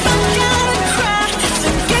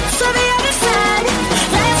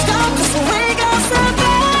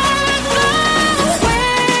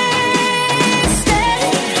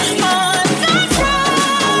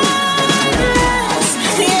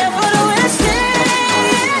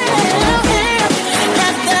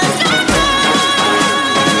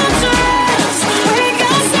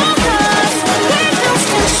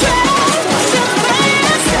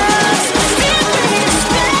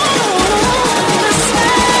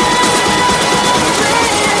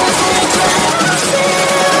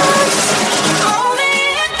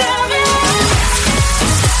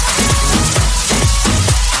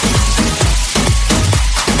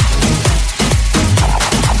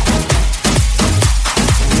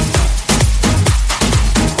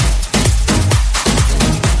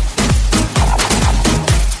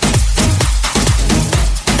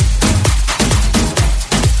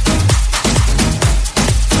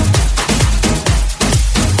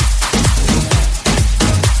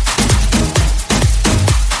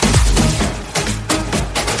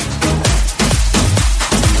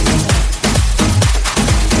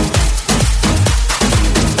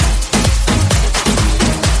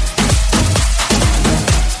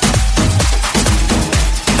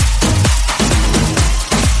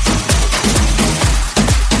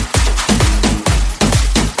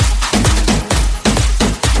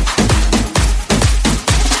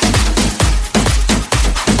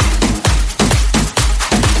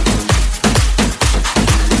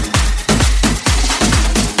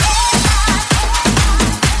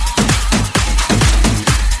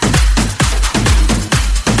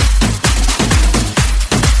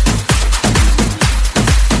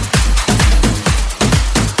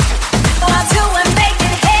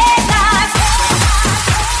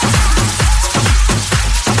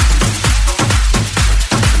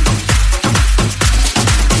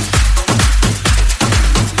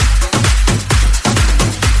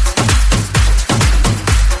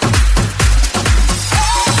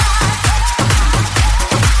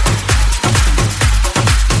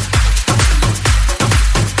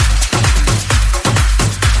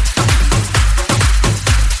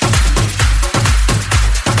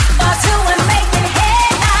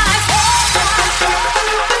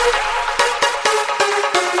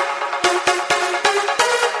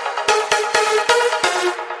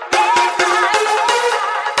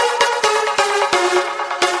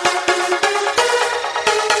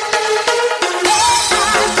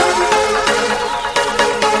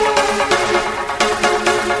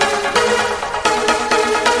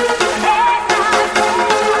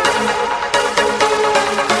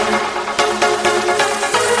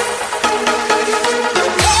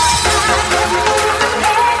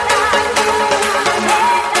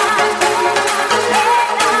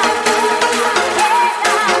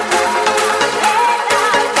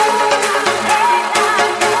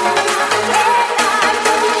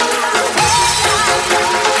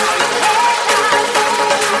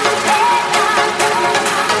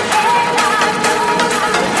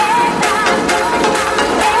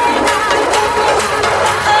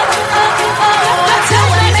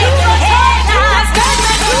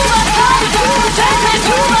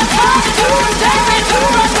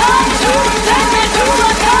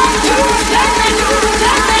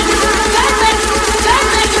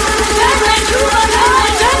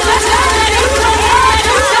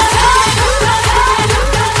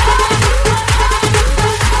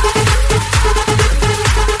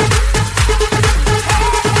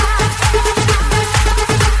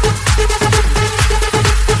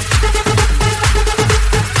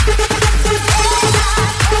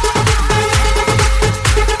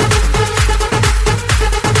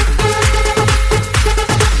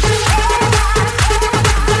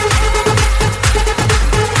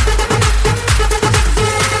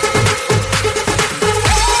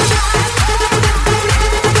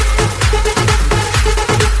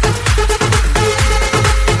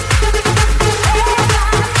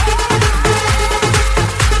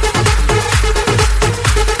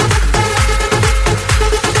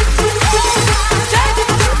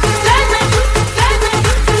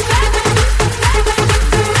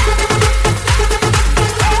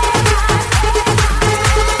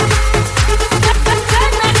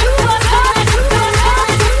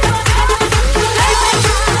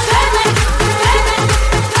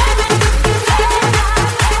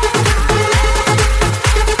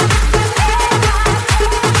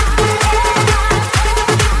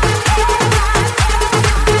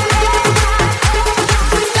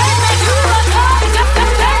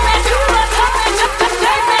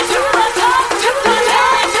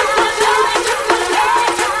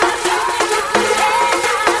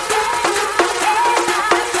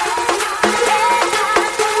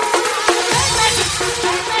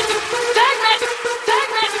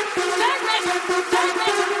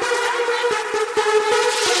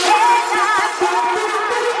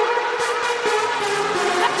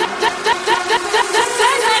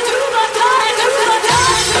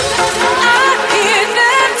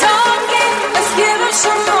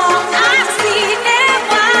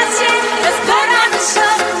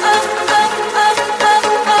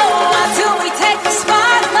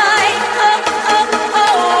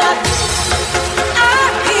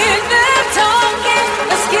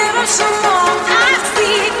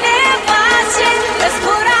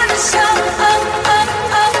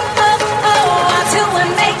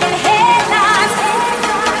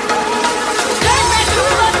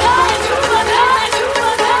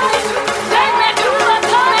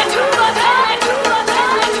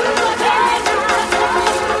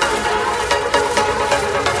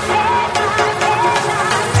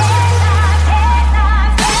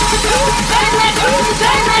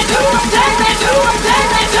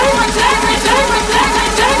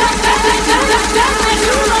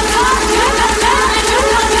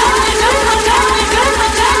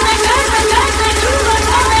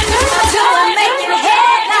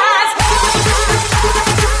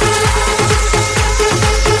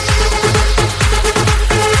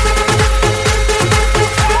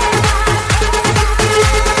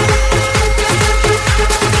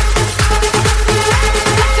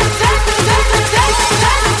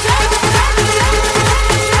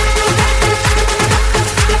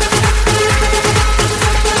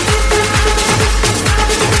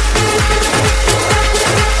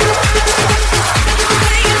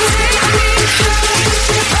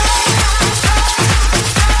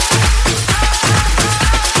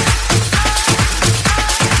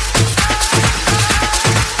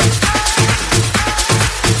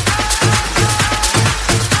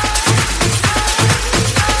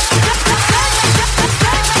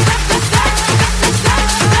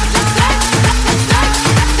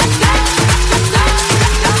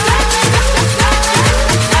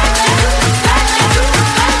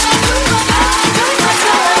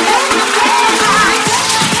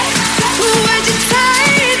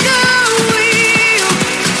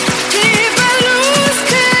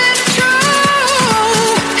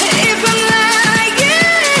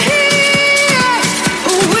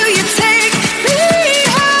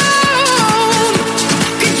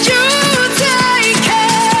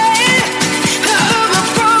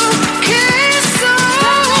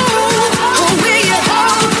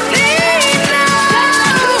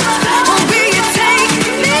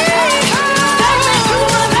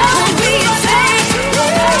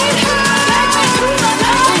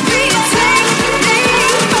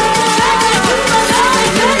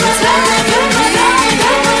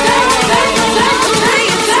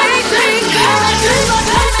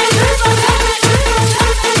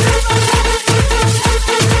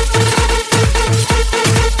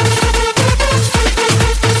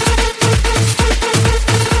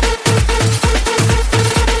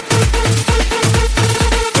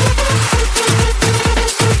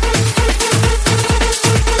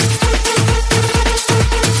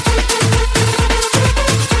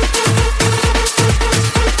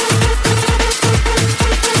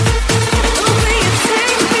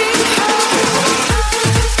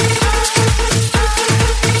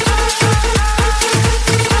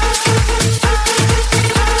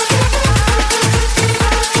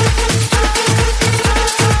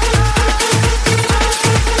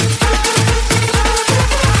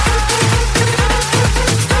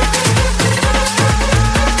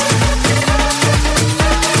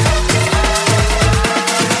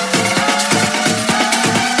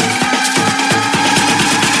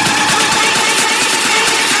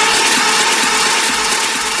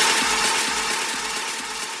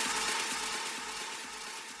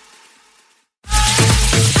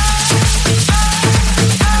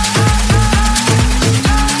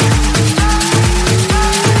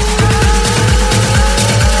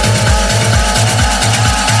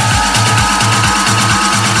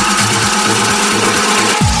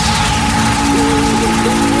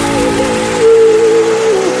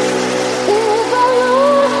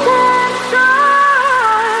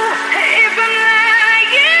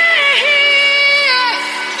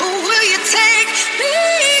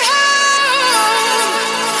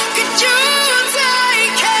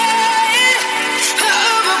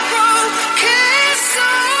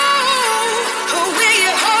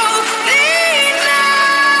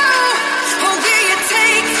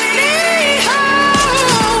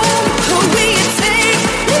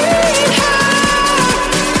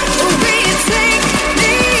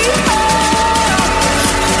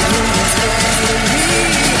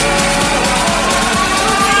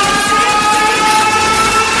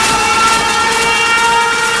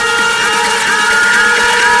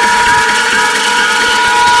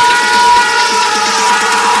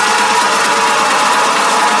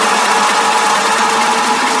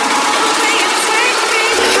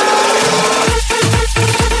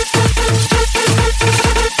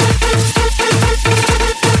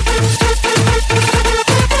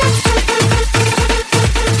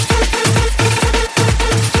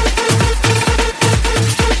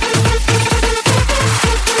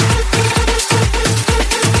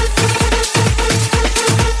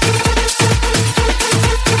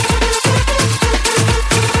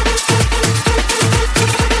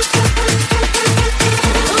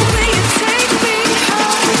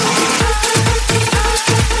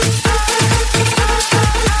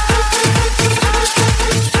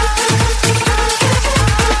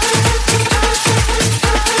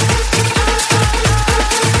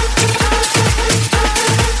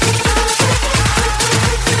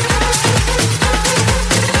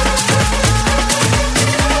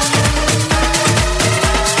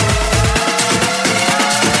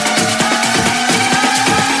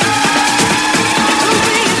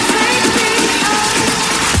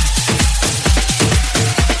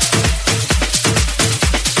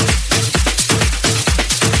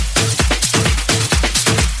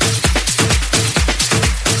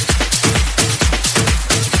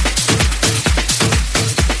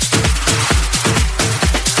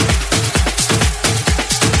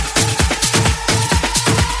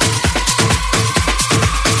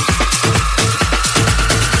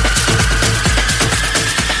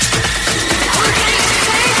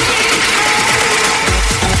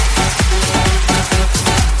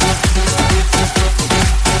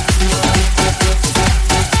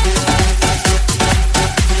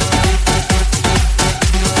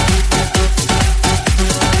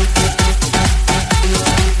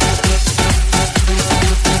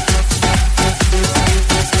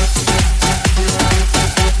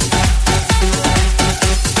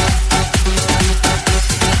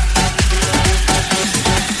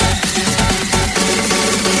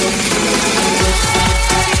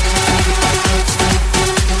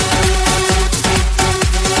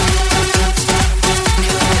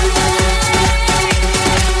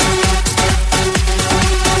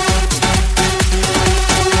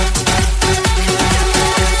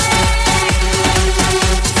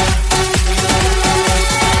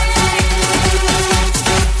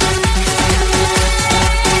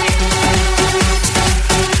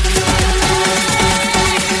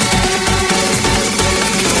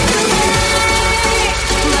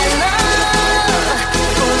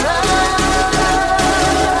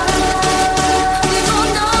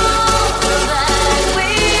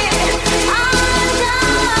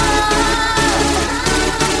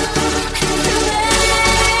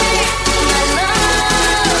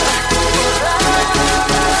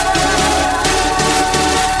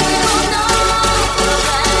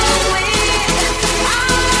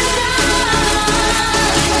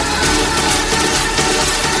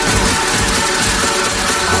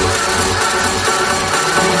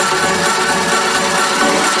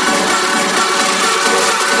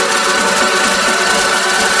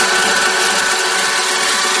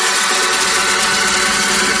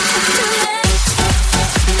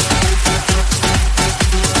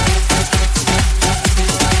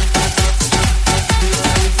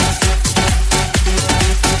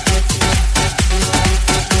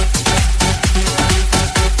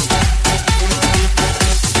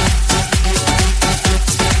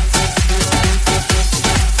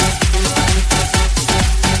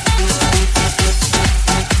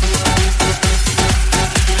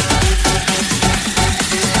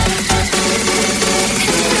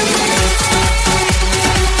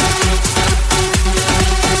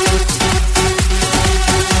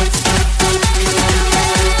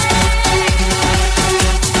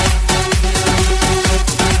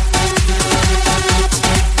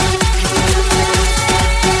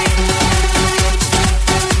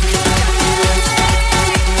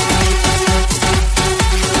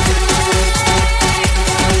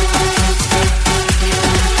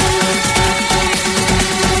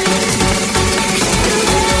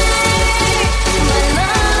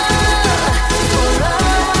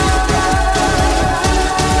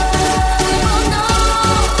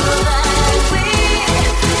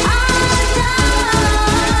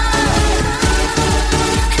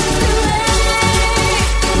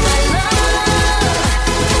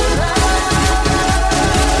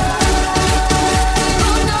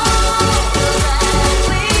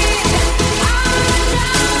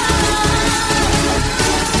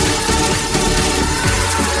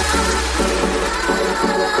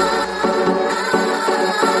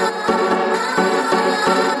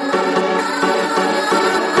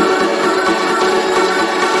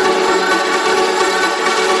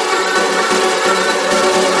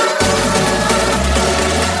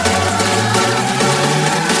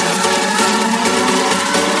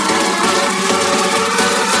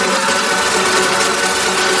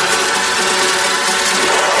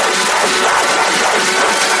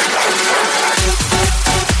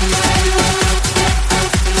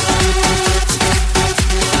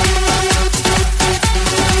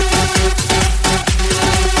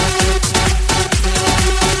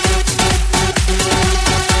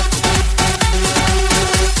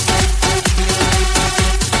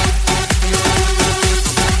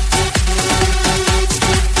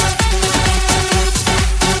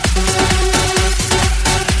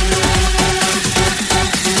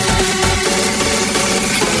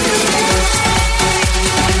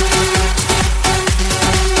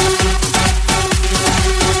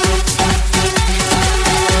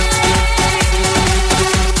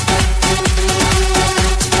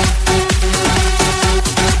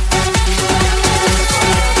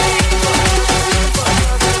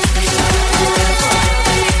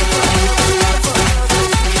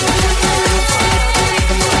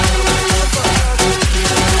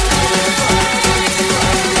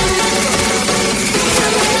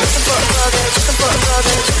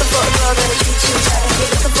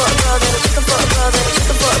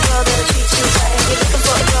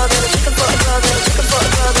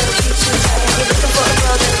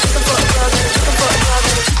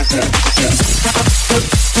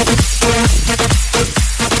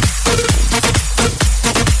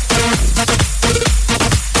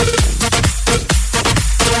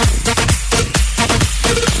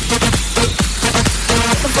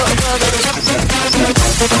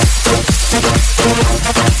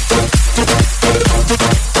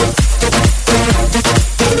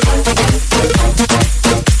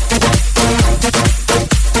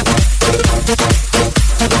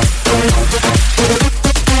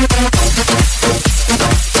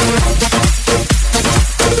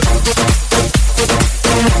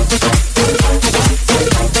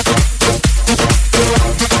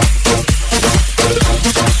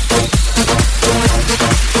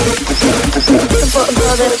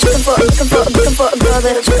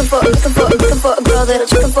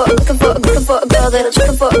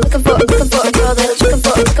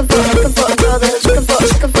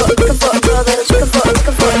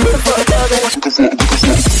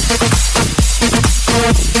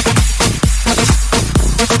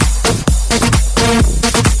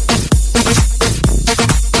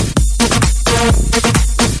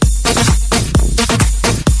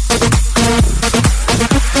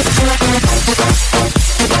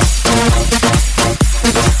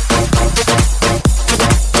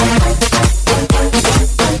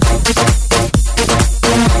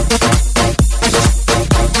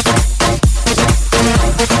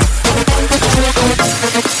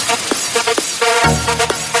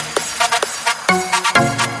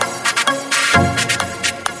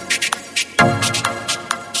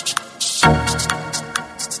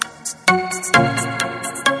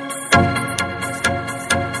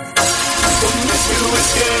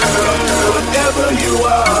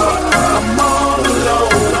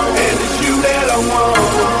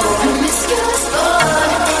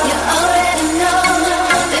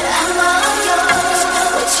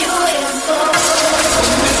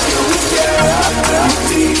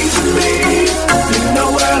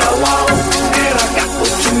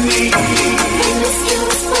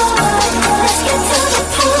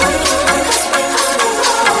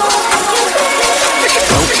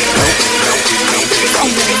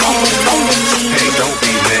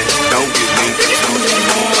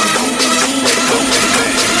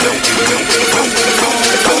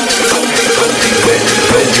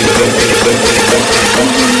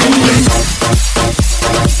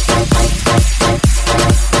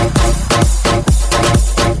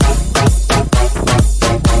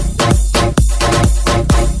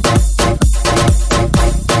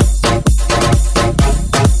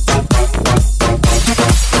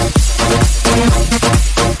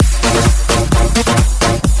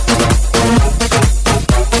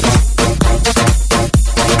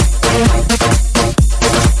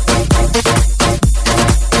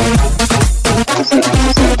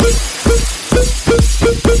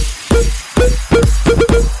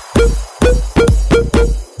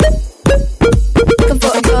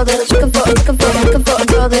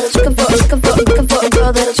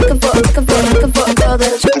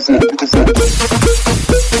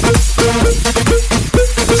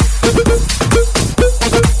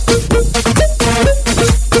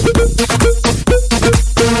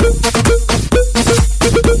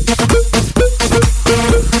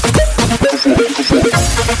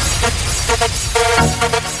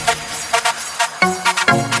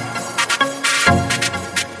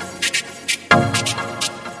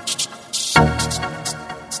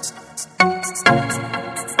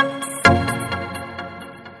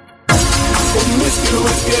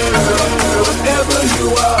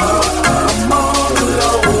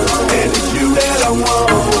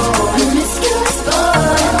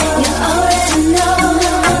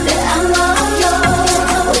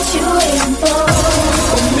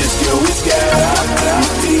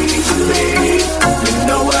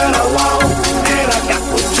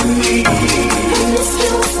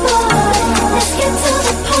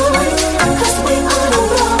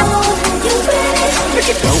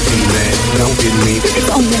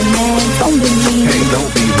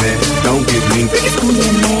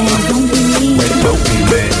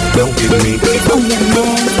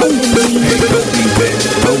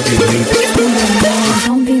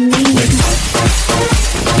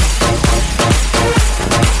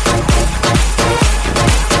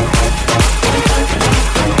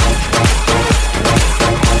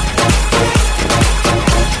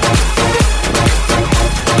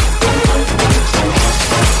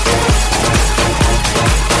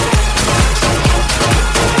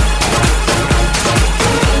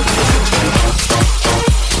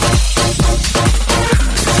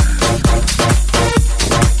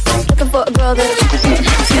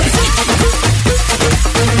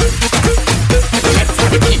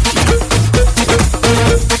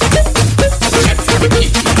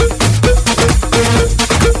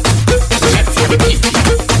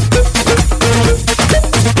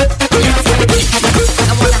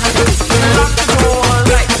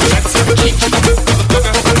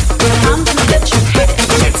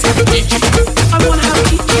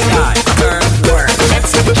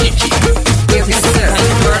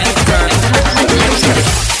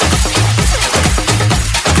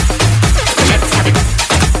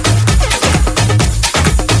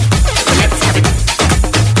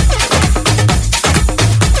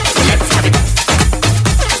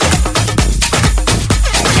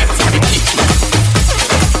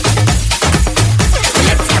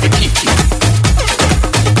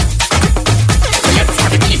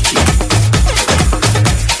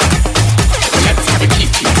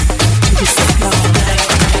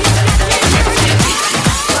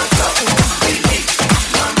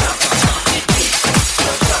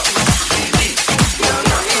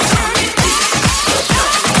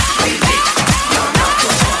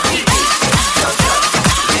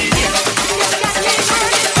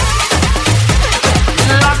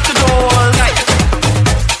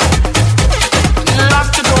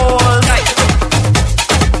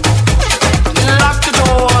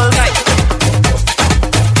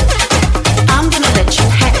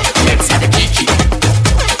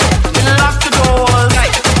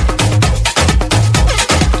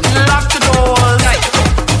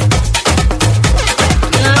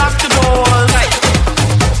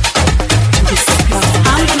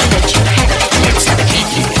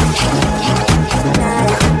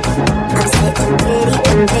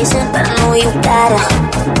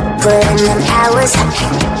them hours,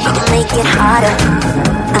 I'ma make it harder.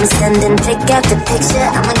 I'm sending pick after picture,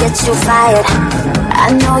 I'ma get you fired.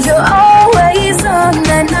 I know you're always on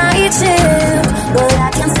that night shift, but I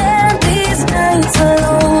can't stand these nights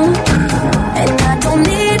alone. And I don't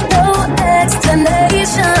need no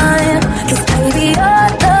explanation, 'cause baby you're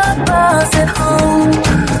the boss at home.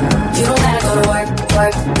 You don't gotta go to work,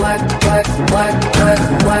 work, work, work, work, work,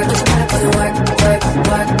 work. But you gotta go to work, work,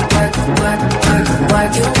 work, work, work, work, work.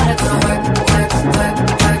 You don't gotta go to work, work, work,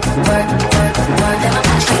 work, work, work, work. Then I'm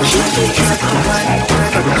not like you is a work,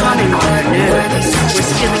 work, For calling all nervous, we're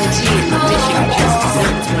spilling tea in the dish you just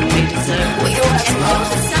deserves one may deserve. well, you have to go.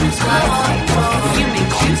 The sun is rising, fuming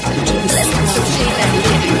juice and juice. So shade that you're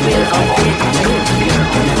getting real out there and do it to your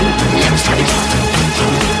own mood. Let's have it.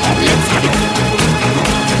 Let's have it.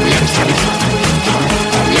 Let's have it. Let's have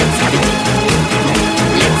it. Let's have it.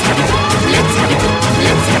 Let's have it. Let's have it. Let's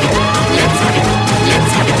have it. Let's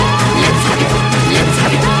have it. Let's have it. Let's have it. Let's have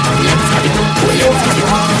it. Let's have it. Let's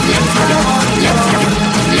have it. Let's have it.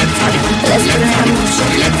 Let's have it. Let's have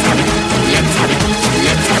it. Let's have it.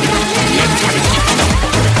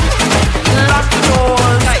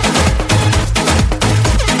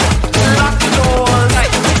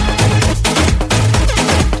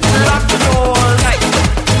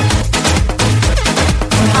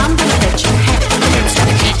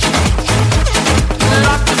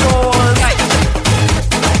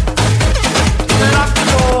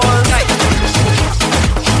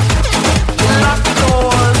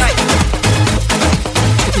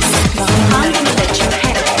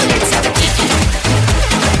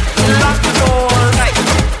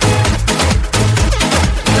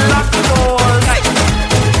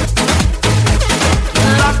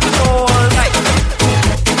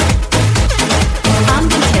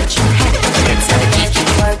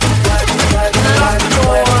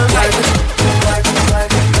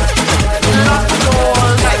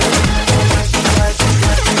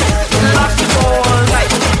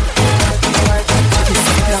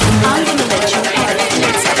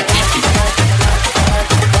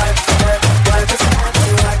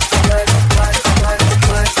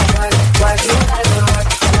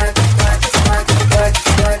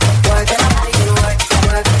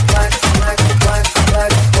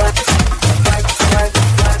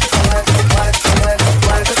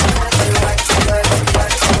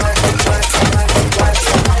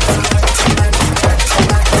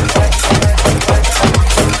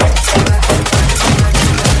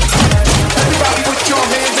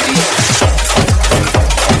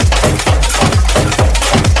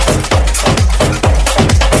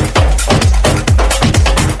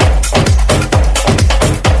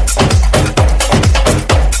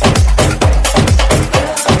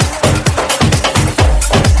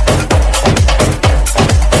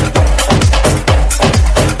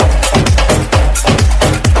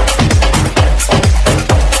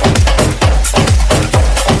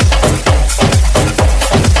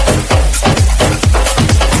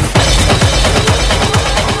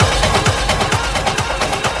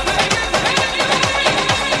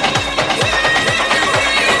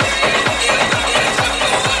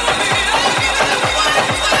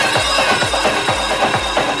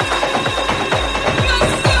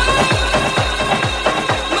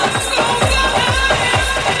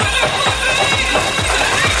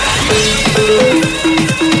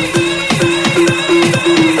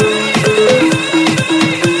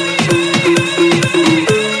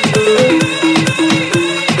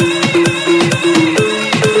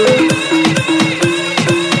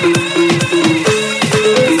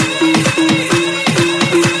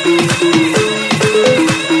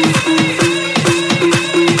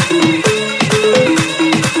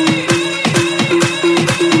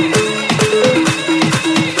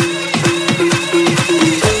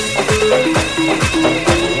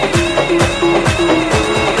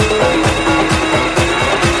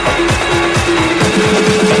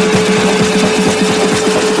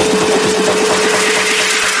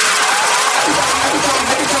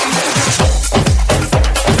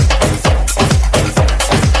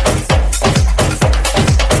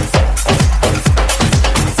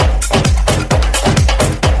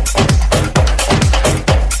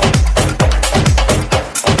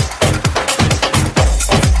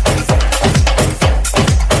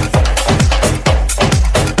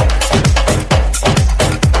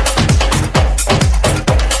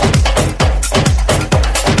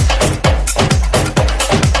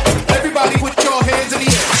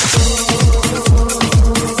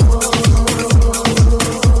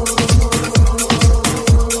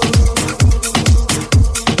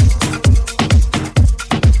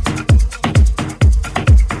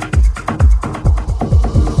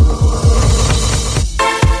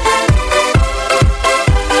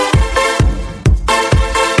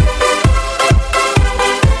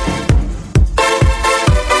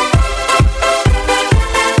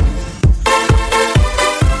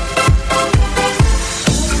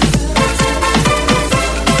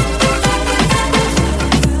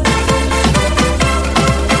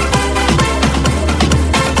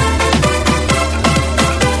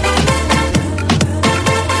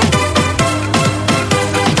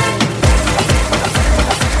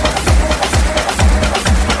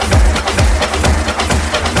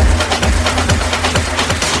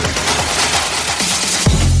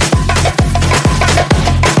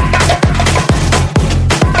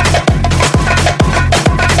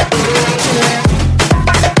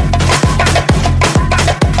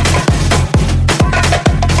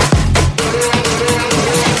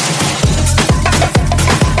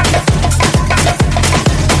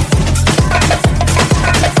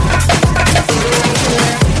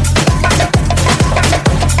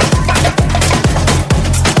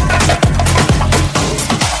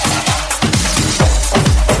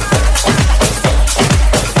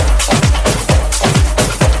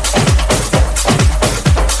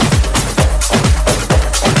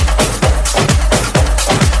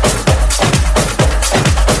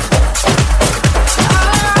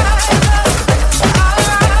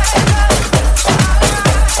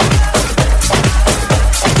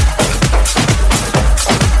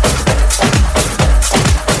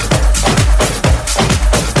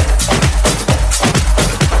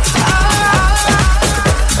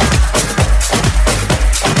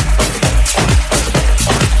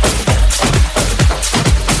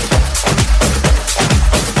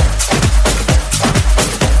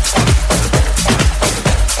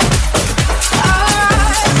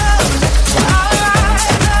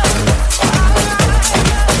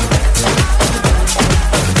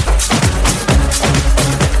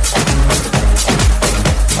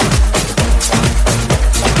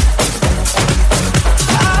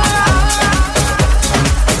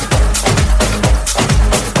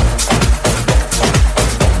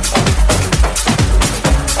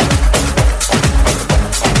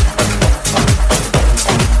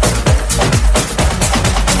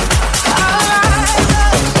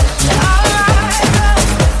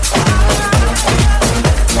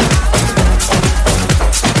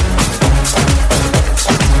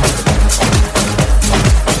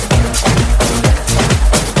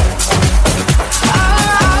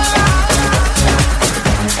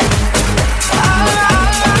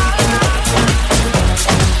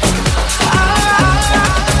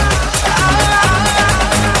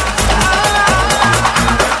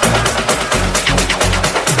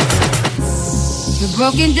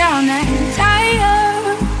 broken down and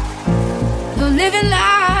tired of living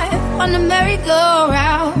life on the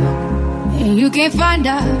merry-go-round, and you can't find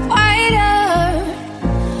a fighter,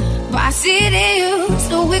 but I see it in you,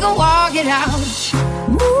 so we gon' walk it out.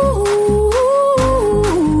 Ooh,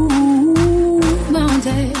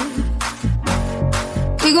 mountain,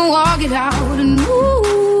 we gon' walk it out, and ooh,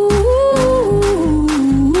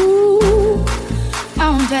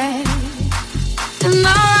 mountain. And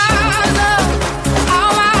I'll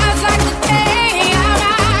rise like the day. I'll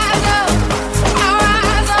rise up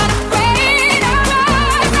unafraid. I'll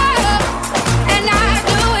rise up, and I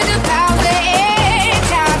do it 1,000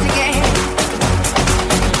 times again.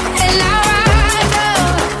 And I'll rise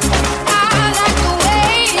up, I like the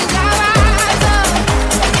waves. I'll rise up,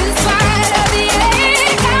 in spite of the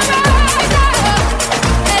age. I'll rise up,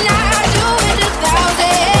 and I do it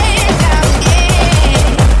 1,000 times again.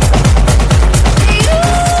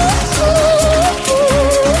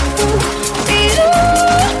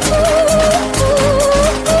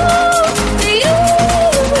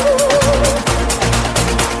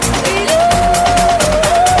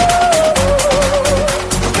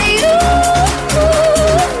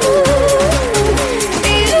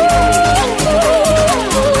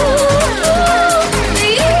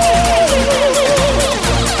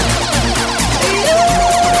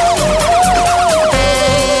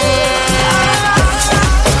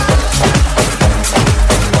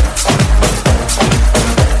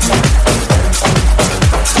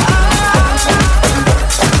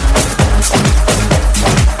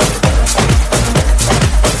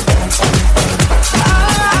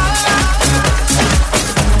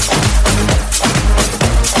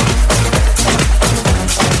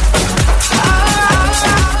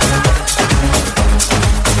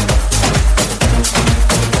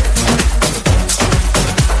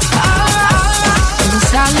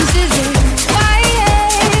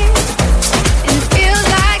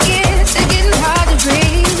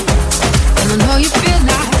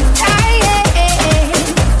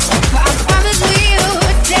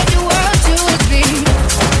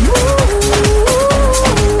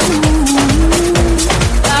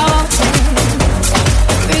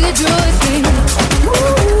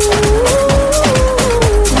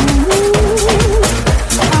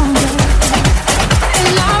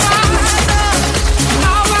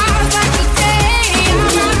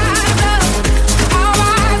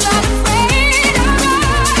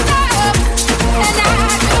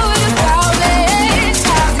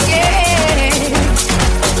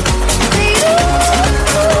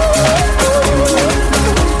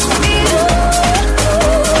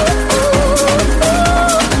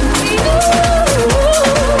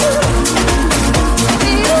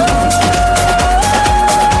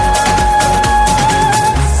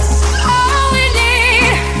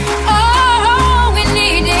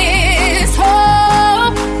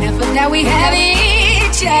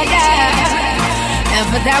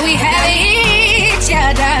 That we have each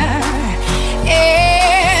other,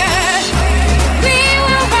 and we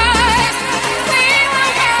will rise, we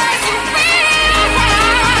will rise, we will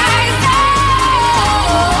rise,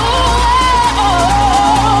 oh,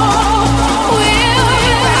 we'll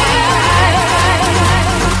rise.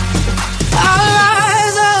 I'll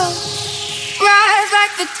rise up, rise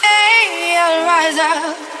like the day. I'll rise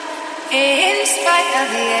up, in spite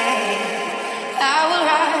of the air. I will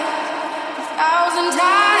rise 1,000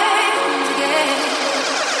 times again,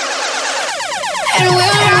 and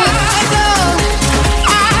we'll rise up.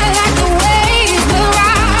 I like the waves. We'll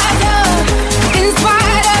rise up, in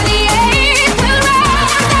spite of the age. We'll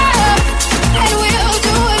rise up, and we'll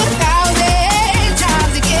do it 1,000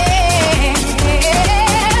 times again.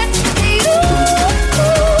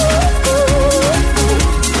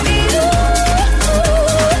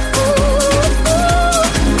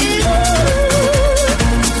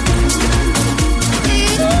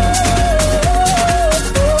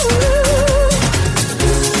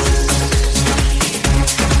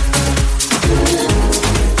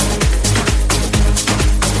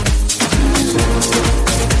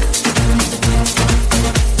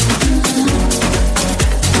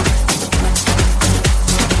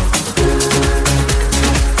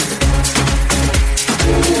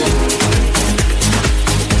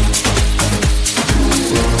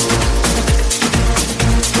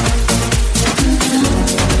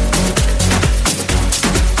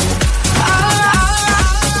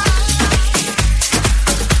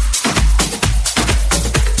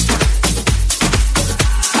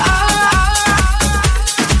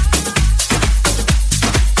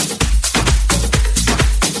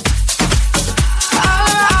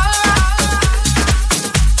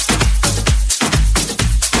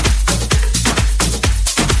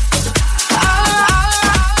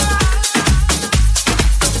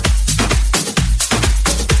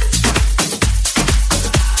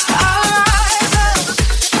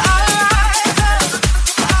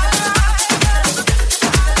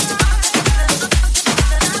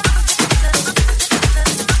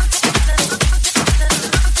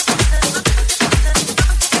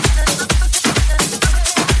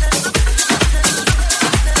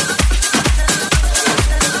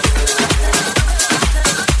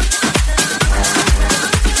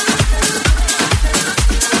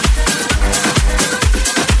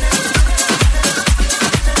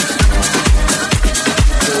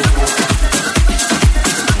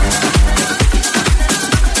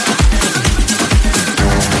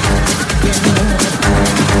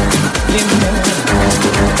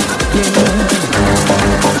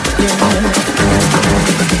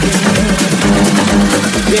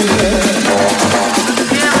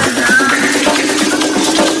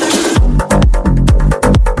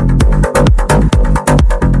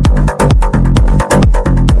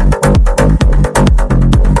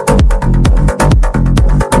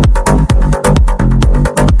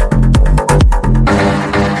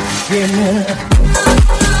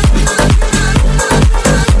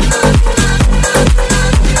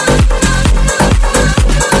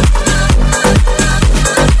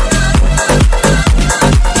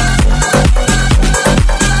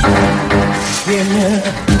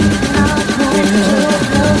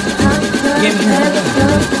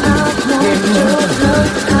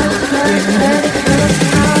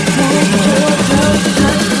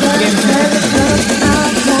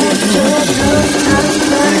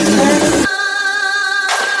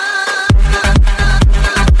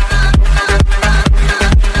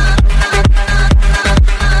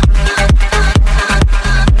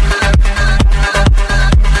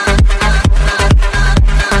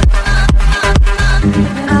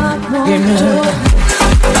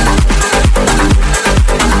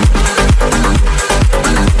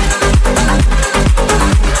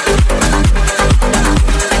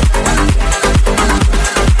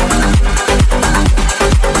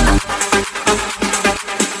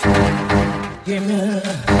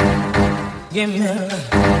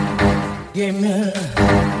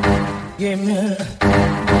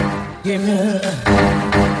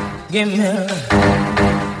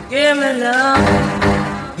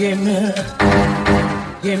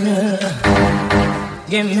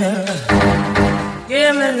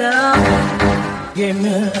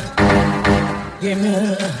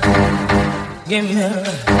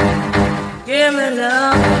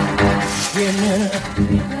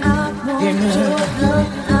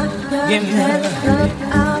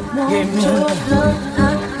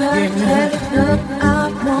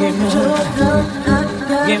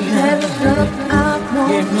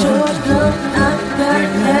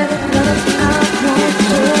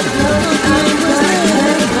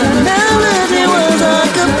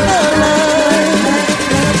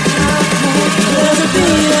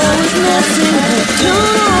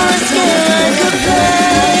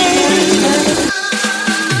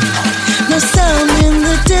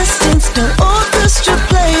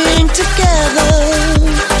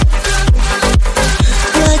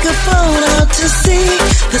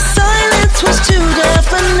 The silence was too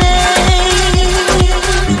deafening.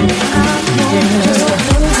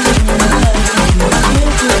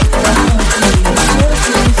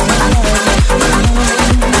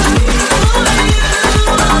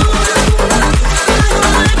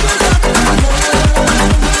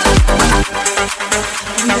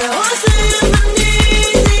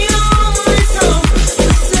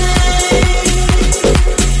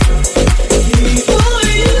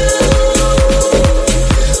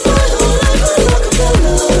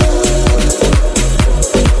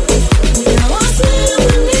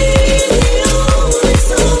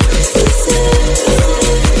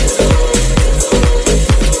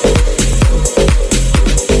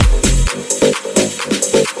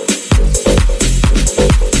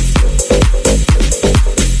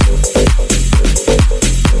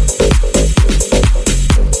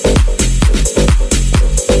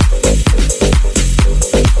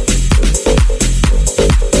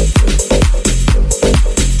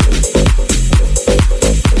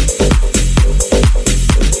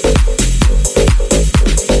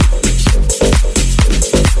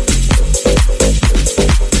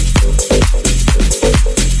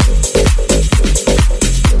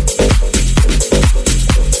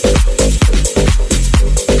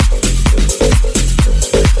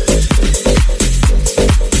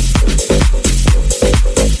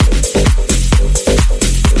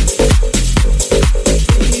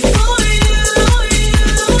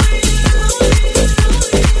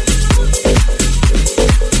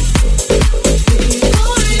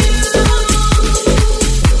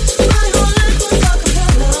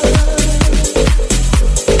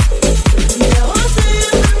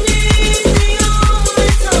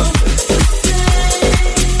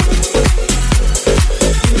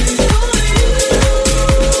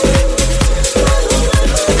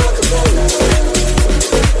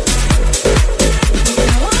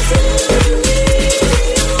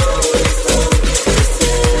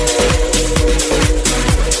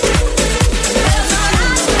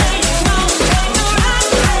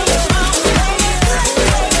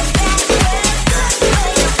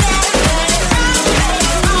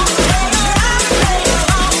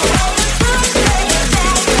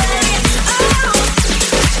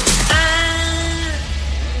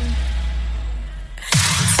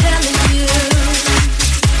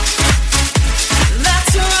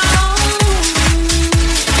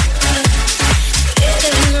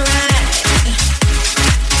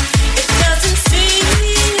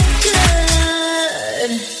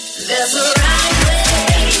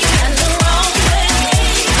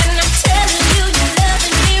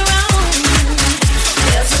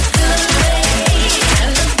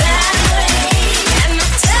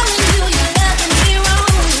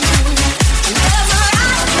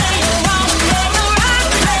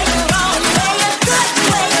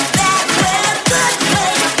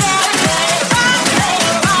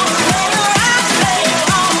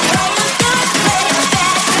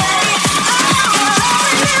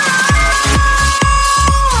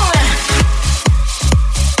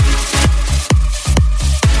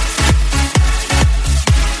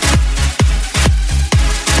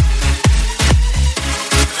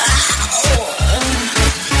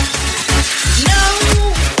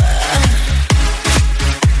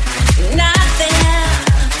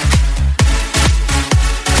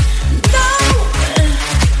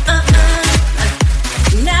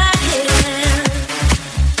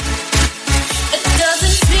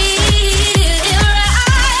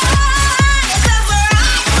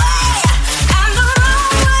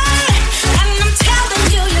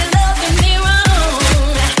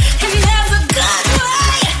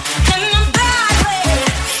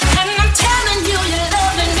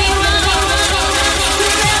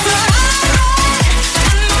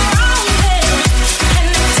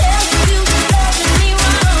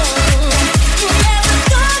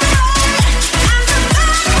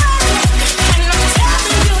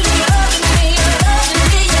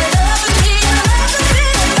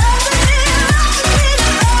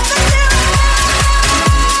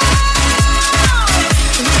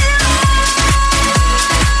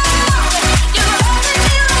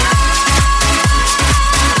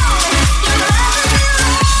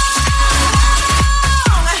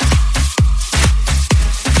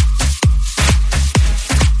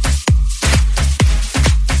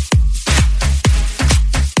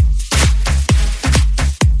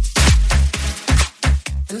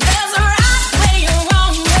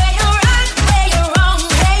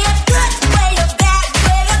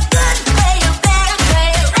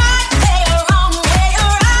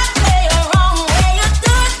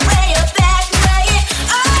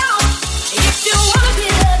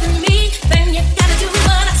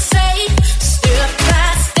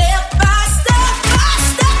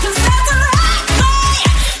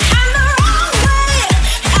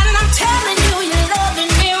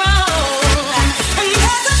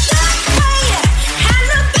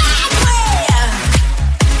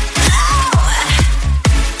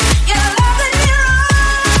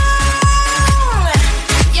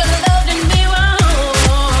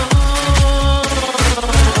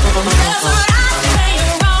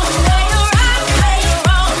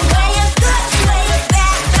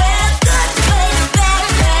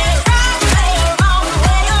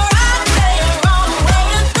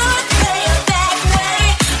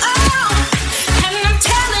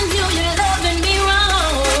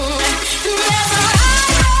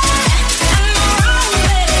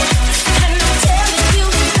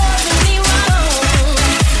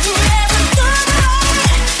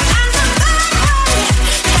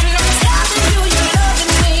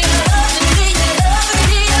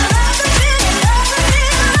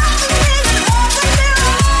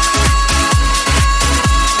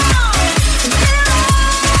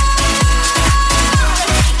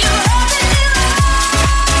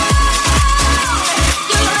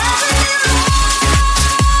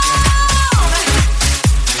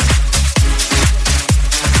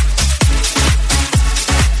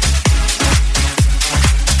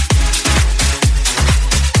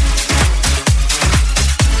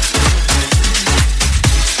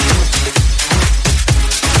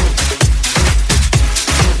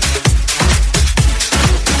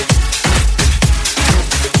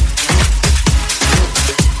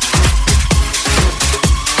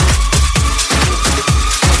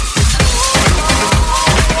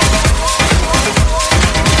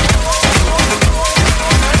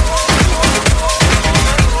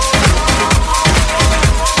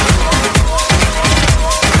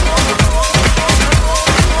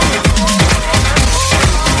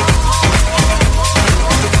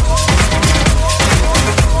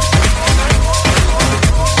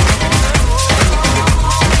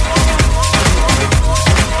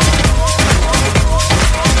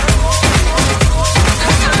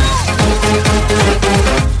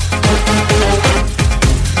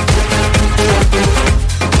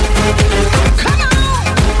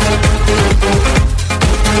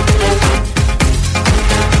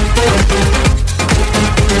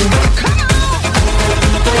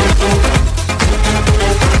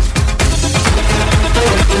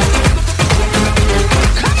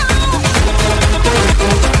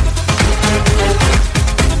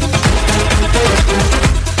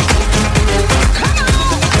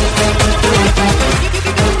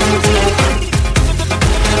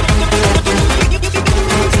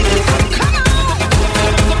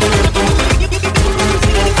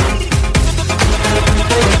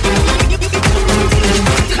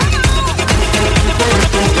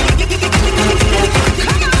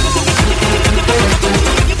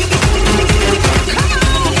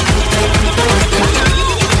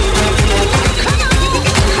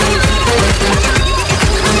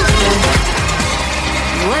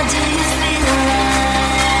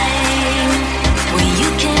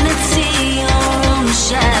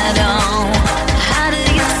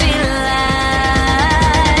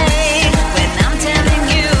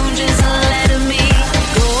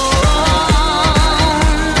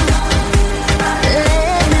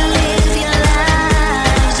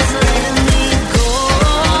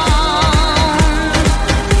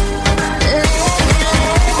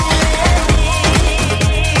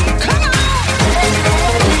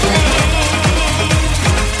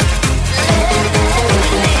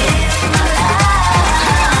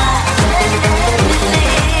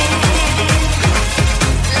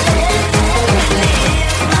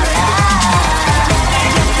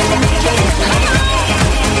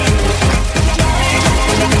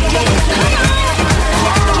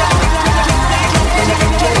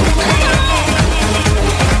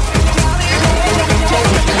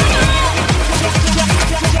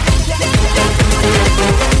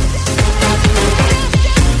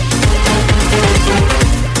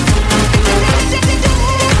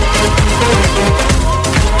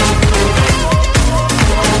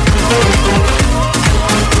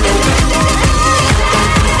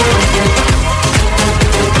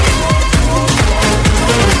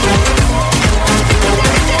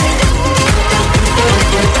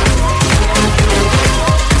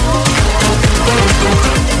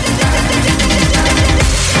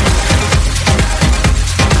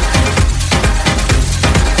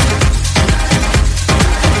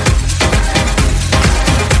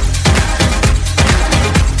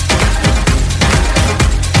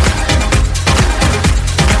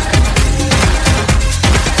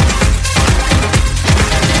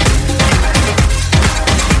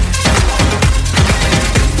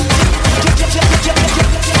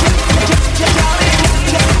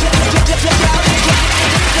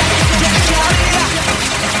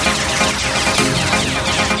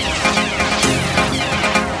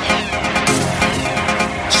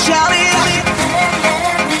 shout it out.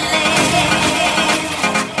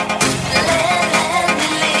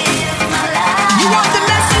 You want the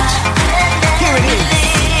message? Here it is.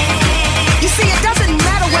 You see, it doesn't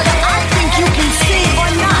matter whether I think you can sing or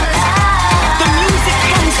not. The music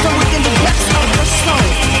comes from within the depths of your soul.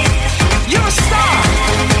 You're a star,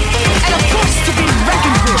 and a force to be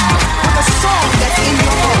reckoned with a song that's in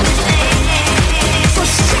your heart. So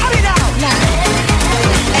shout it out now,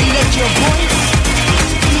 and let your voice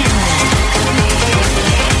be heard.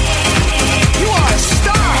 You are a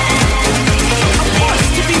star, a force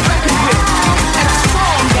to be reckoned with, and a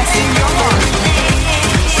song that's in your heart.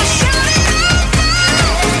 So shout it out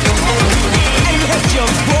now, and let your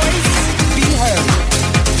voice be heard.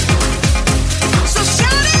 So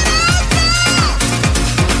shout it out now.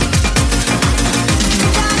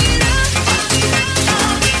 Shout it out now. Shout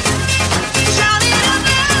it out. Shout it out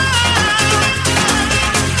now. Shout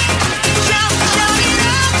it out. So shout it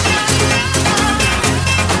out now.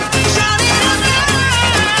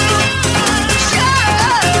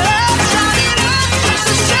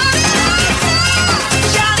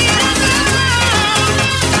 Shout it out now.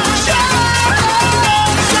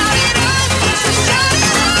 Shout it out. So shout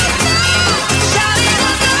it out now. Shout it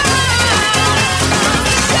out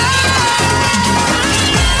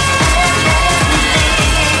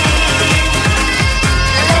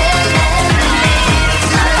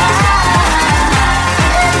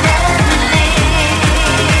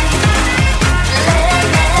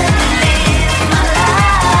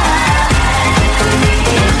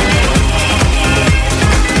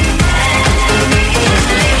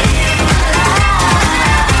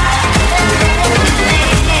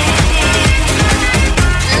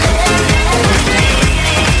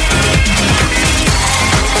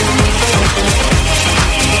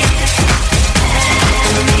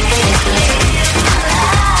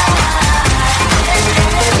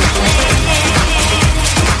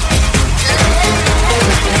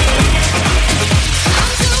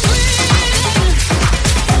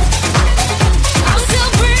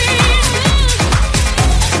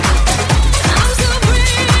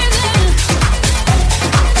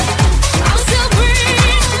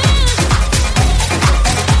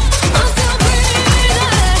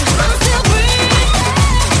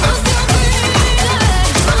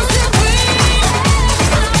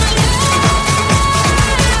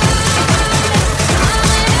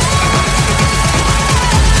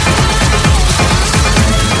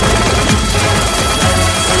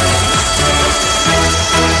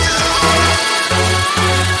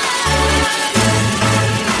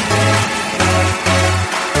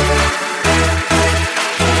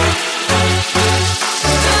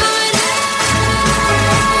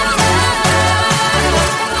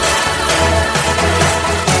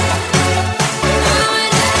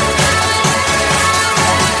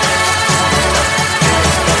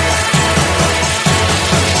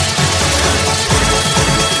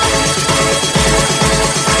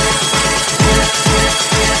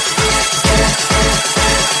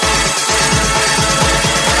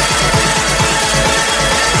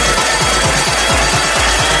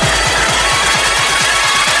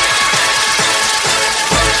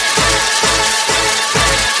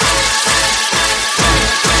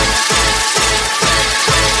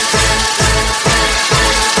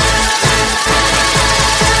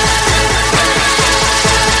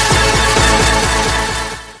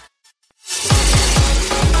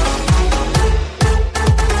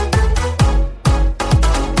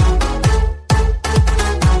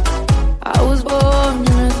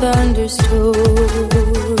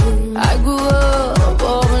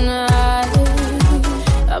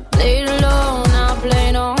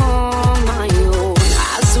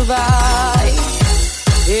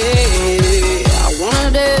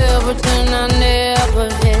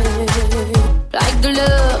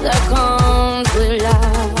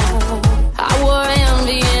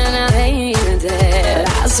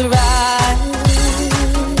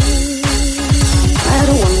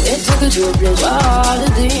to a place where all the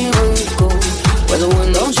demons go, where the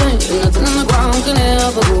wind don't change and nothing on the ground can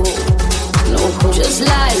ever go. No, just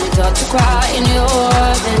like you taught to cry in your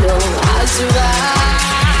window. I survive.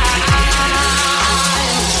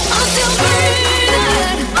 I'm still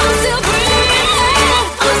breathing. I'm still breathing.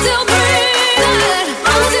 I'm still breathing.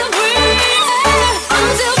 I'm still breathing.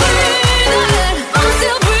 I'm still breathing. I'm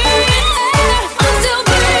still breathing. I'm still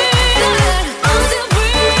breathing. I'm still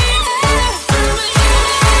breathing.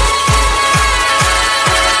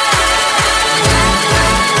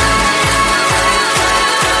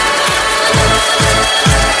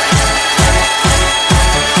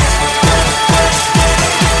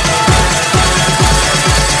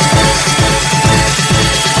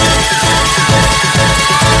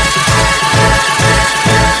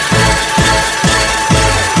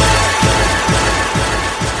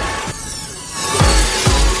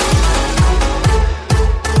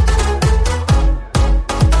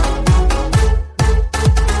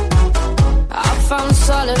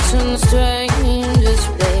 solace in the strangest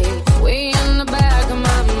place, way in the back of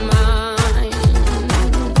my mind.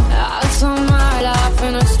 I saw my life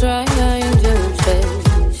in a stranger's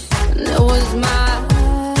face, and it was mine.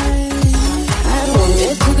 I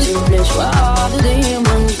wanted to this place where all the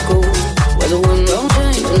demons go, where the wind don't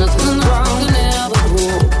change and nothing's wrong and never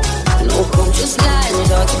grow. No hope, just lies, you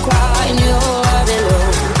start to cry and you're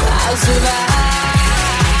alone. I'll survive.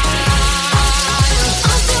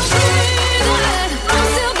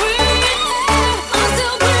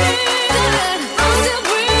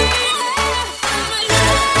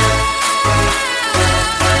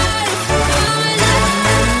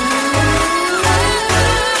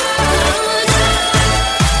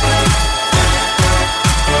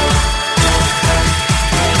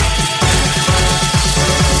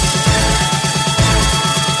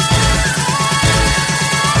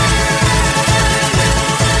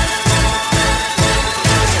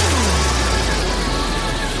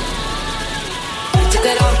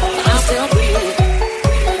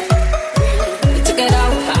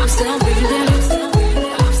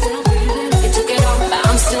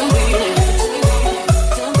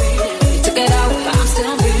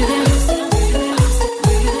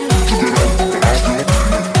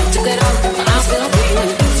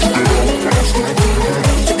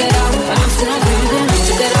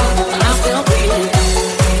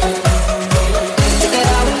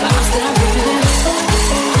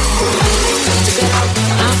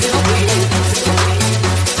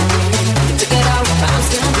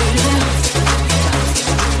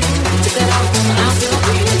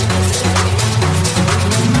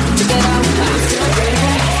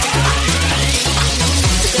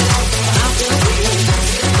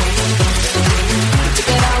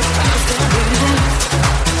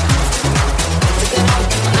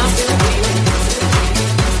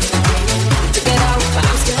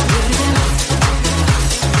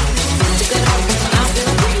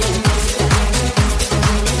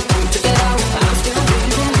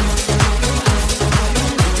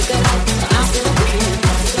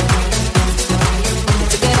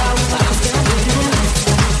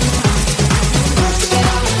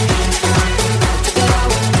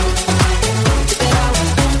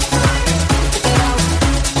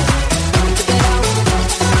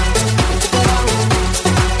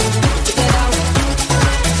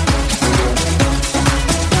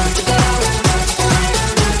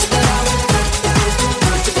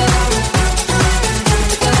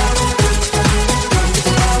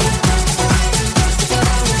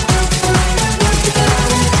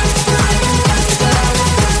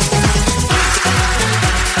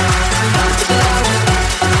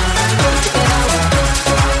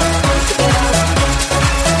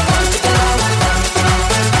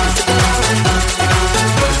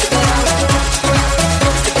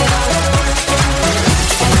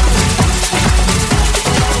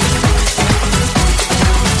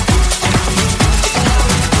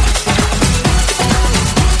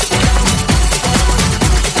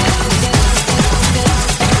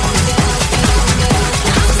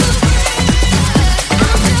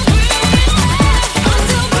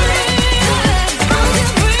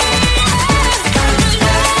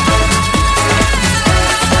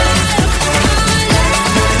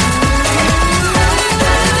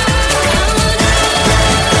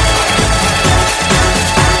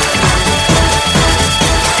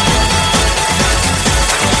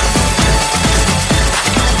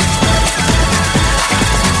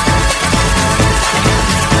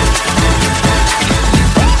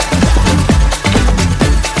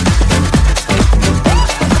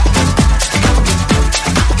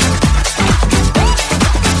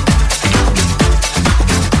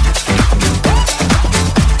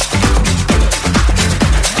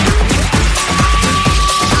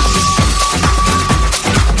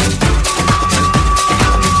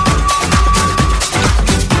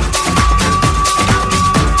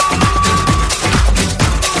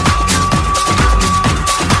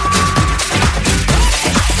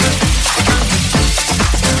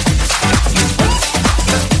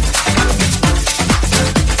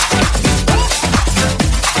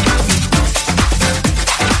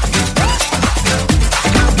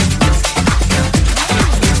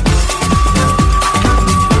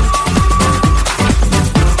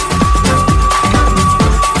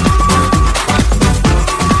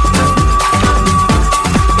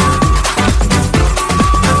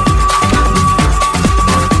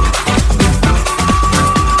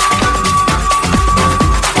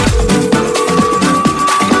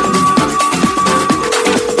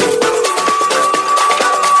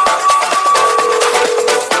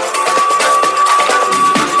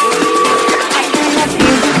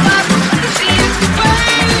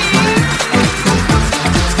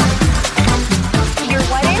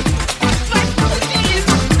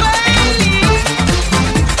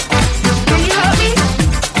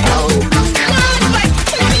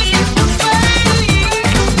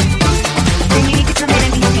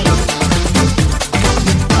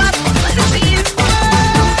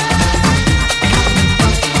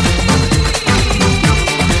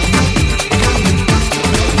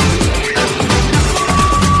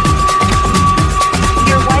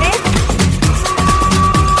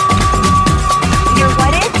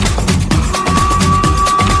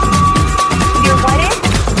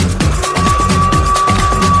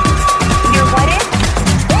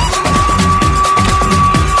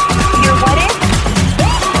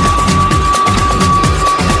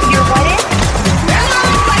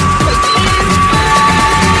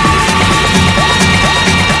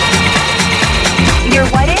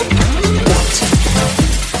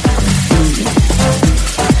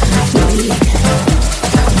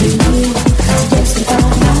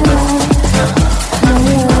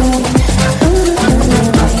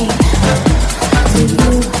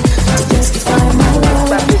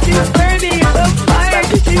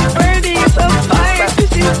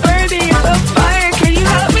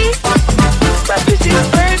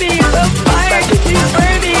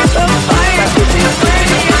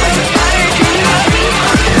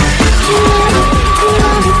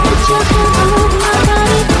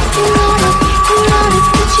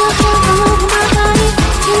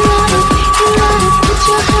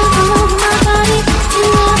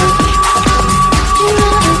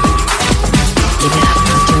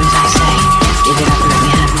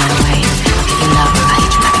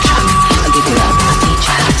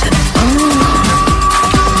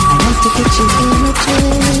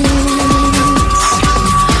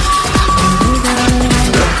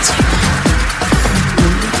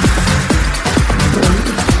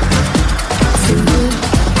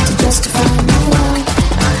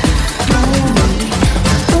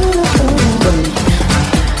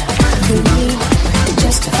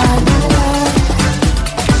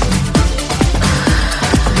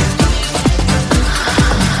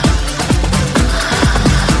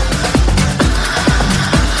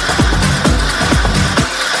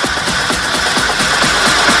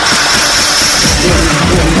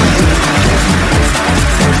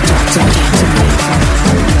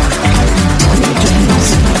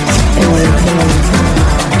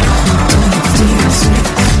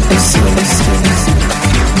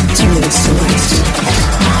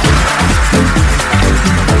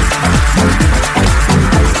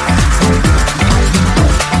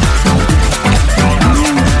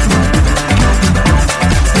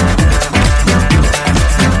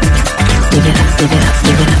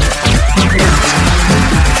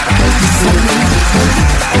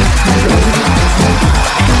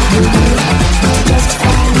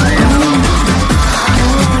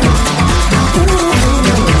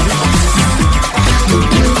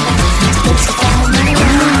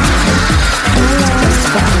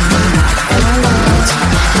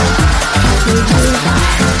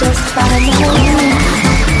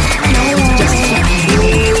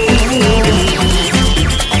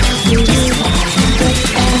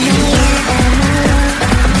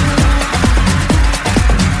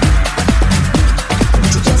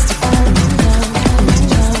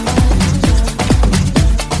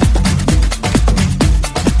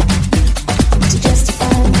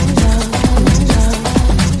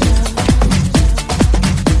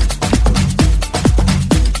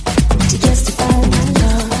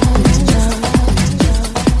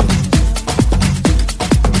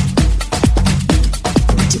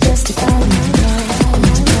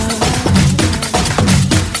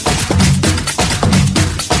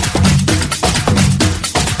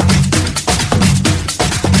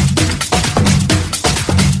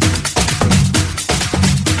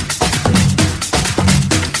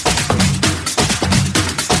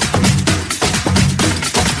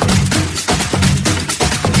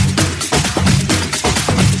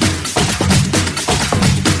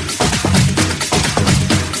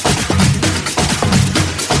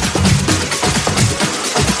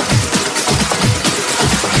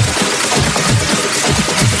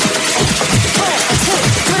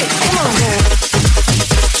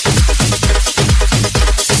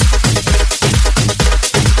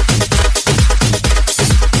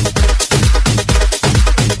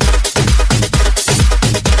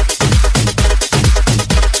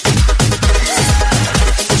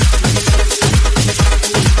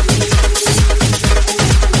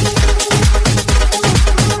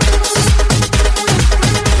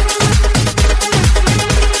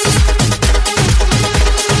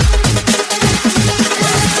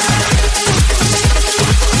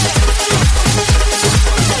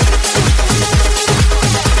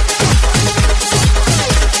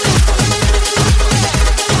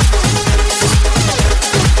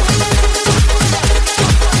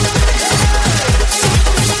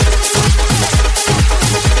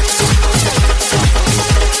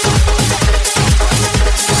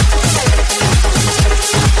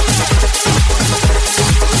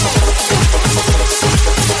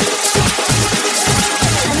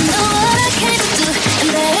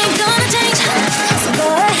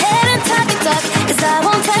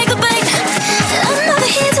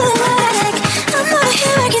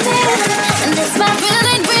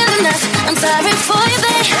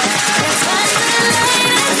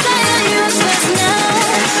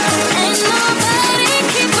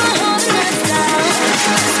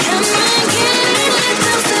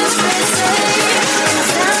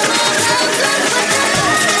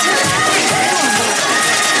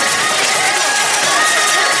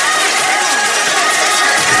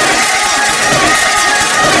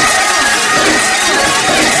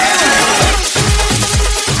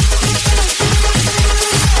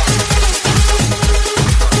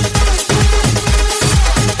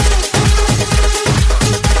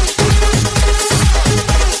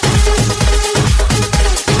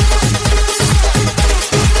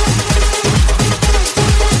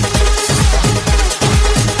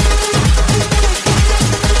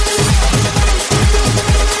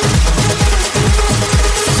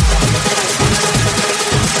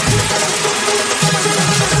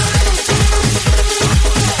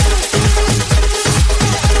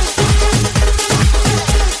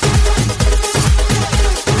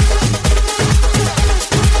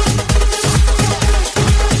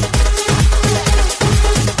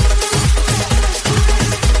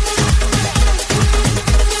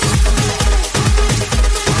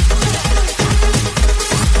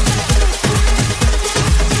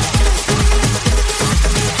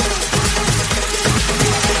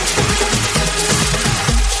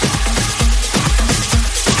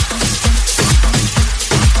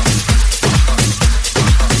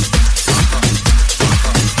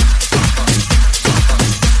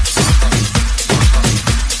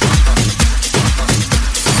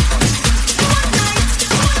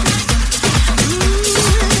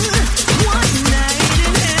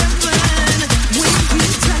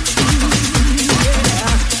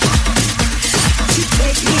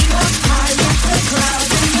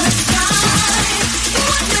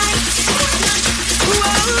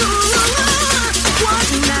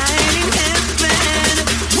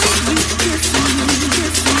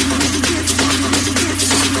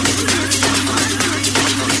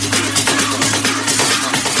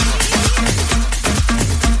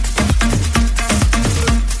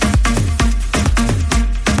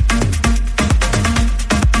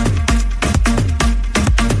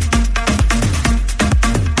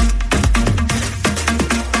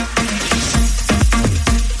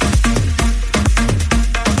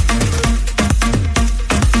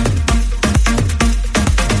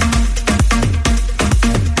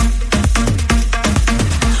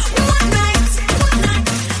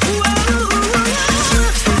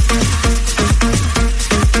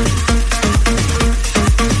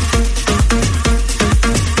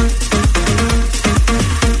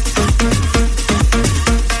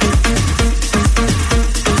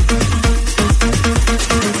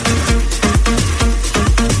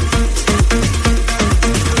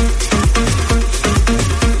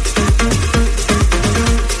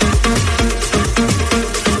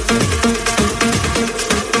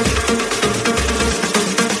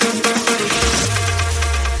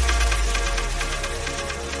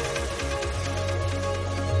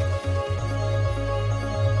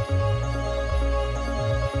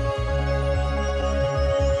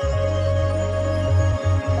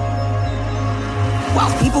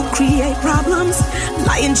 create problems,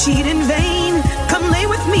 lie and cheat in vain. Come lay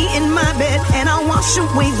with me in my bed and I'll wash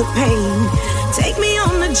away the pain. Take me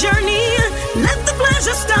on a journey, let the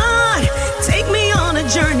pleasure start. Take me on a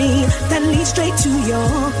journey that leads straight to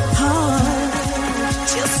your heart.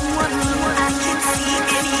 Just one look I can see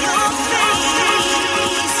in your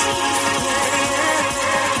face.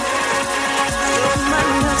 You're my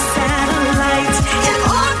love satellite, in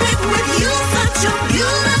orbit with you, such a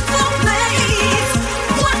beautiful place.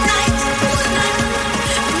 One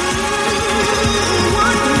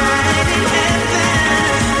night in heaven,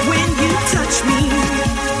 when you touch me,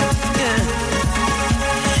 yeah.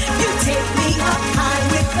 You take me up high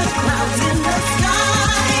with the clouds in the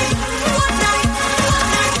sky. One night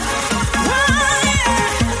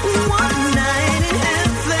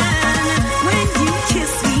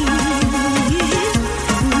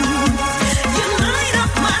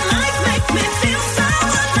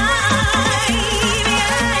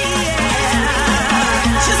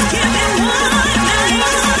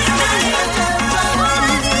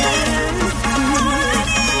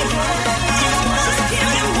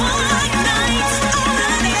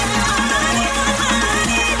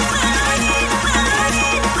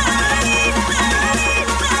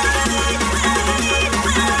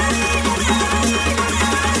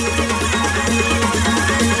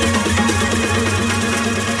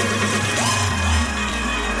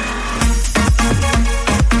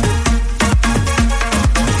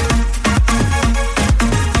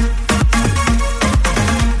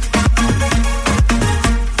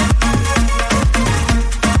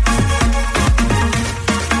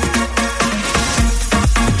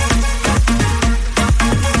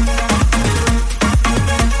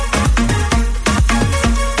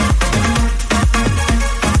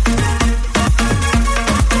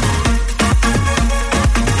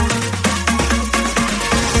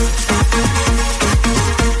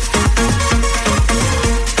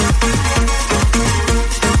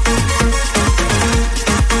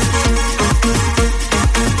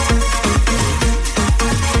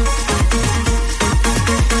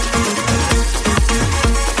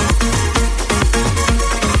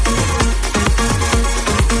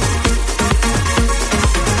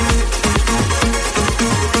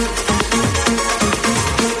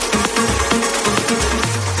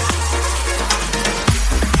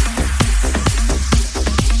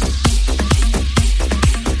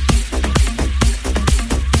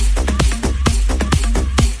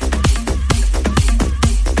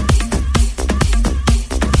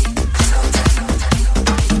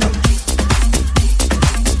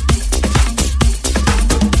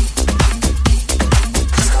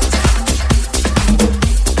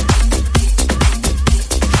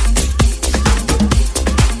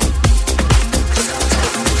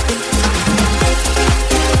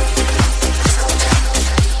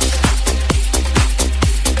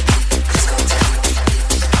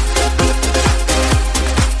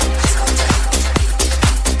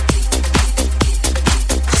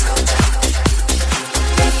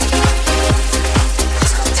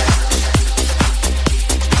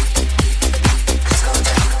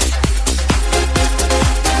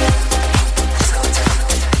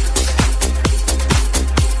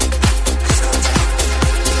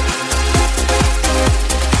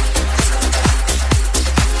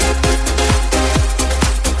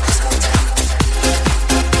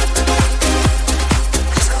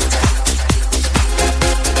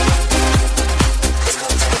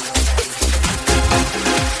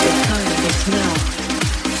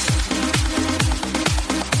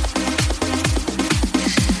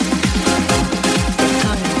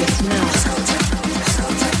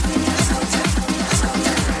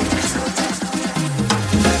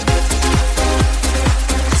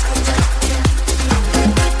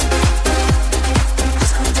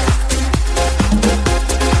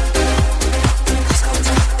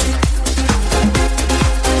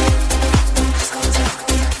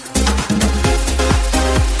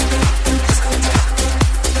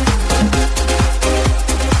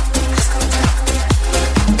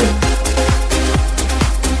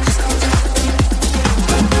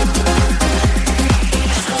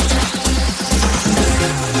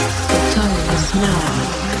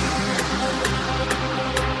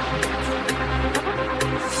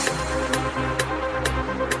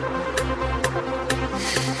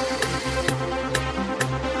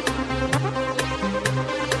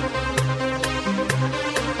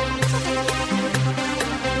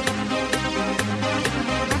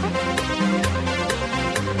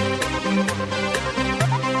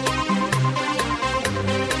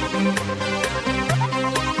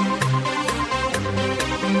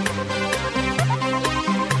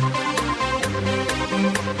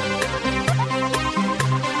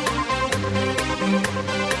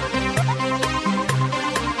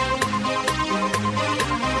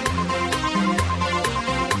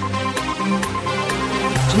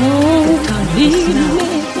leave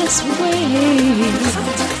me this way.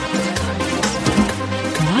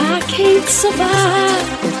 I can't survive,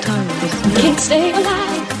 can't stay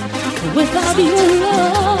alive without your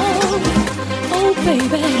love. Oh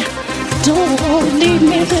baby, don't leave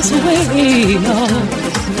me this way, no.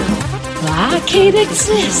 I can't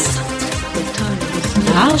exist,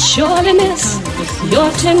 I'll surely miss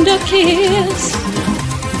your tender kiss.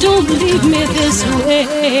 Don't leave me this way.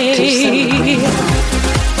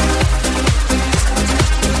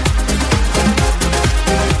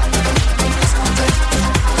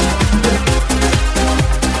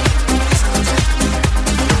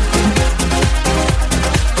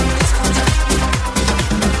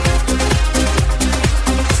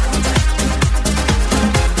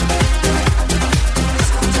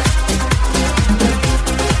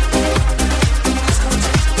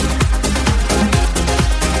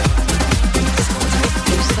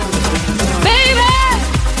 Baby,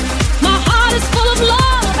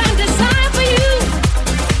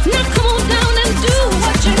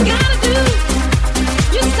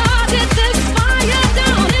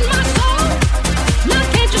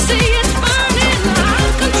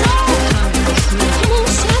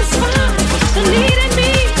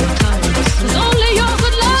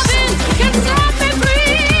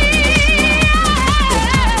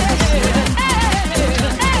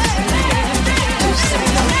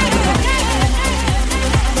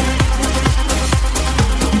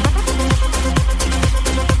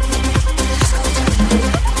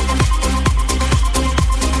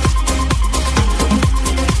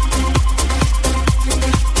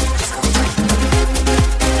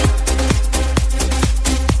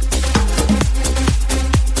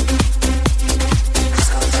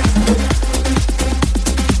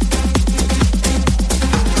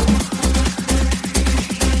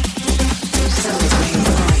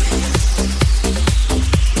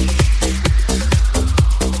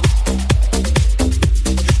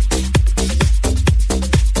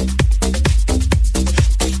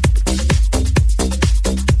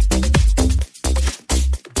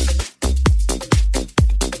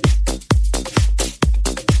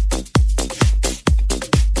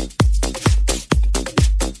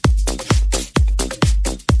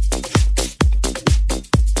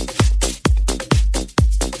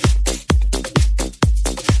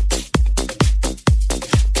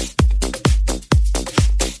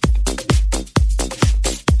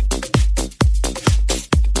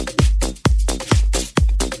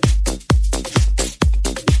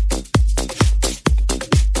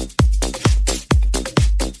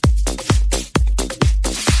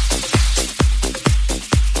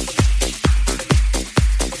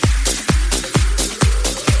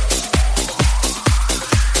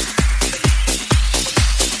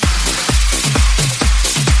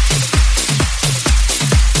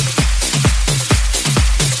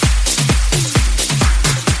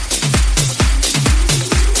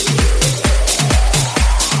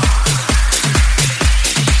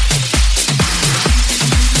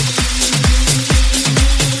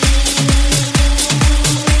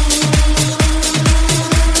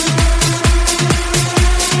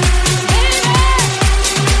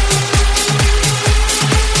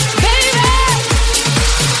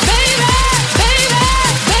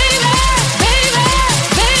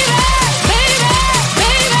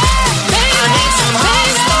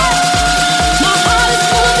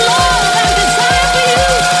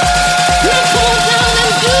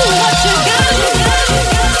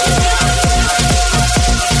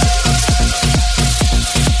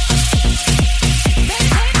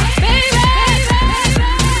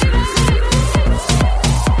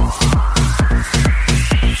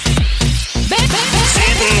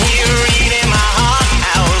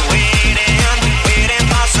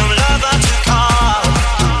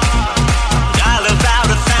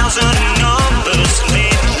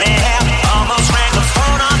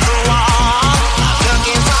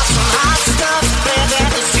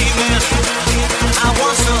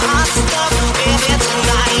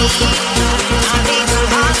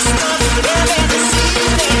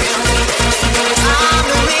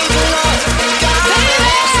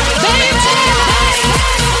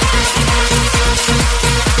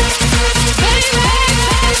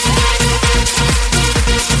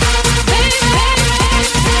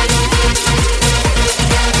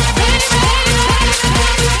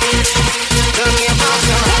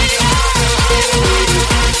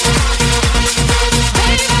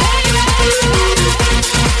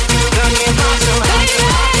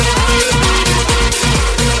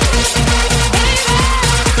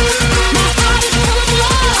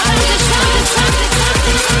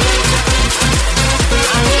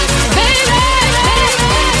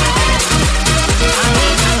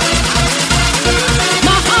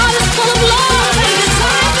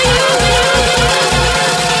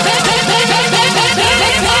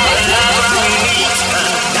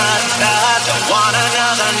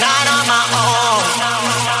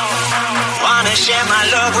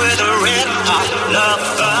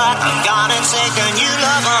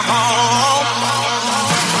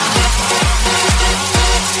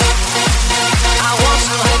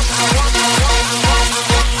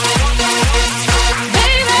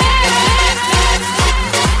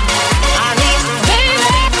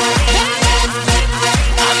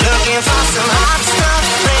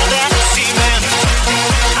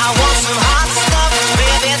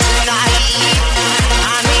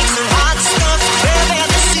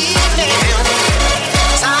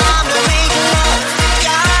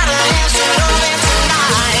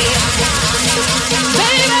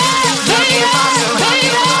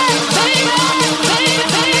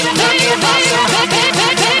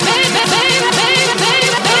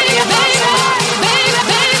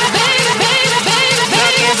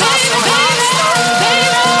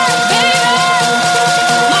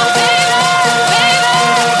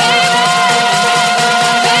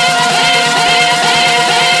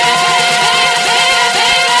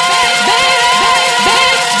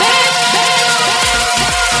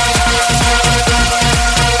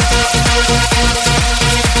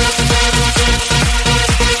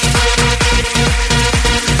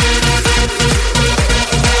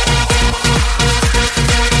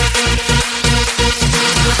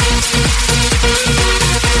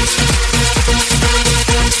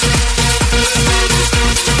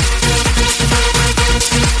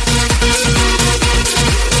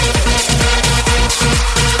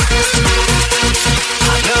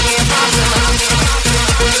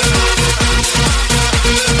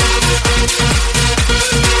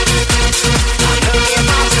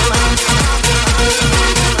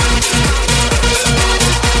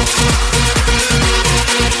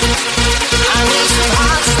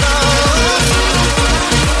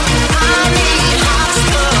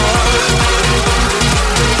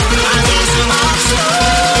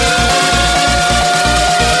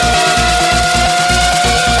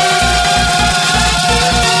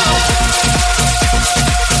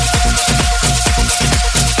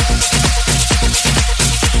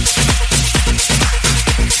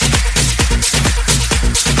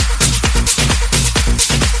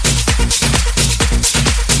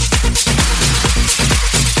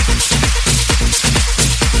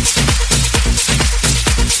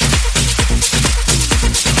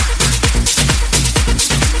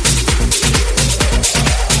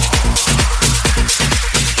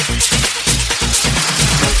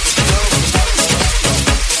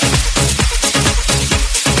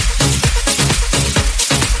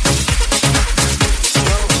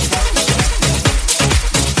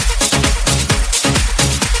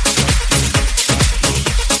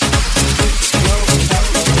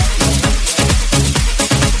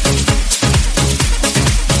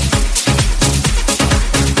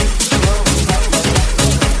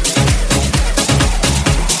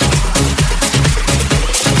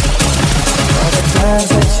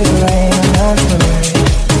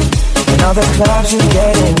 all the clubs you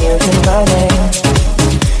get in using my name.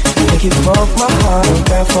 Think you broke my heart, oh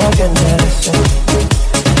girl, for goodness sake.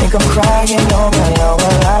 Think I'm crying on my own,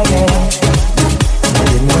 well I ain't. I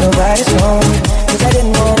didn't wanna write a song, cause I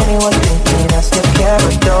didn't want anyone thinking I still care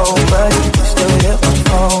or don't. But you still hit my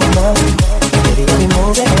phone up. Baby, I'll be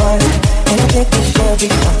moving on, and I think this should be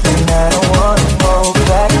something I don't wanna hold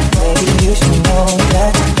back. Maybe you should know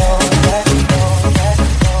that, know that, know that,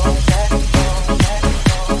 know that,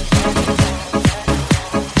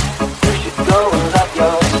 you should go and love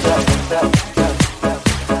yourself.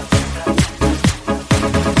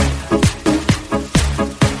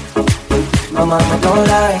 My mama don't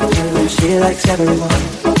like you, she likes everyone.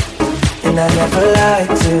 And I never lied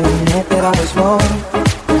to admit that I was wrong.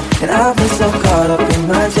 And I've been so caught up in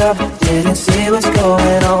my job, didn't see what's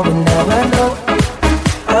going on, but now I know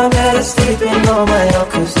I'm better sleeping on my own.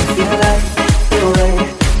 Cause if you like the way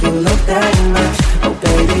you look that much, oh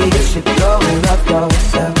baby, you should go and love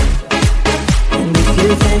yourself. And if you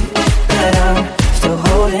think that I'm still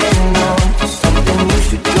holding on to something, you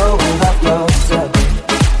should go and love yourself.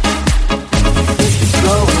 You should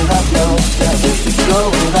go and love yourself. You should go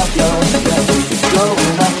and love yourself. You should go and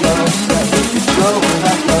love yourself. You should go and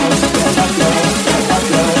love yourself. Love yourself.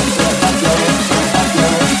 Love yourself. Love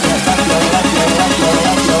yourself. Love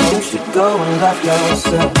yourself. You should go and love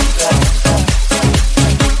yourself.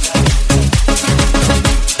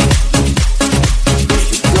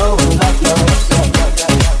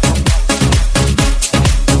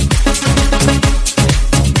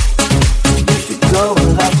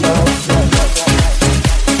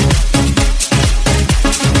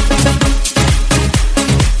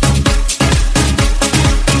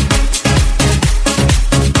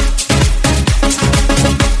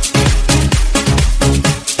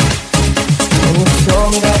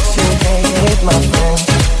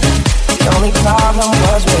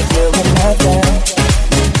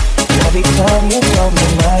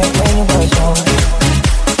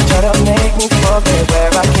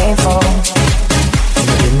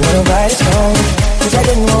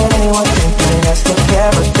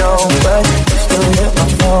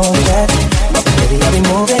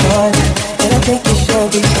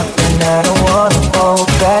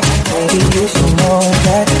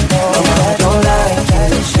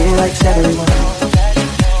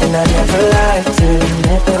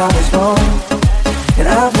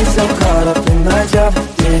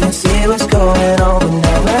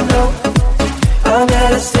 I'm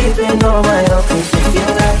better sleeping on my own. Cause if you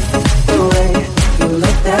like the way you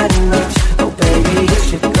look that much, oh baby, you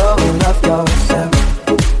should go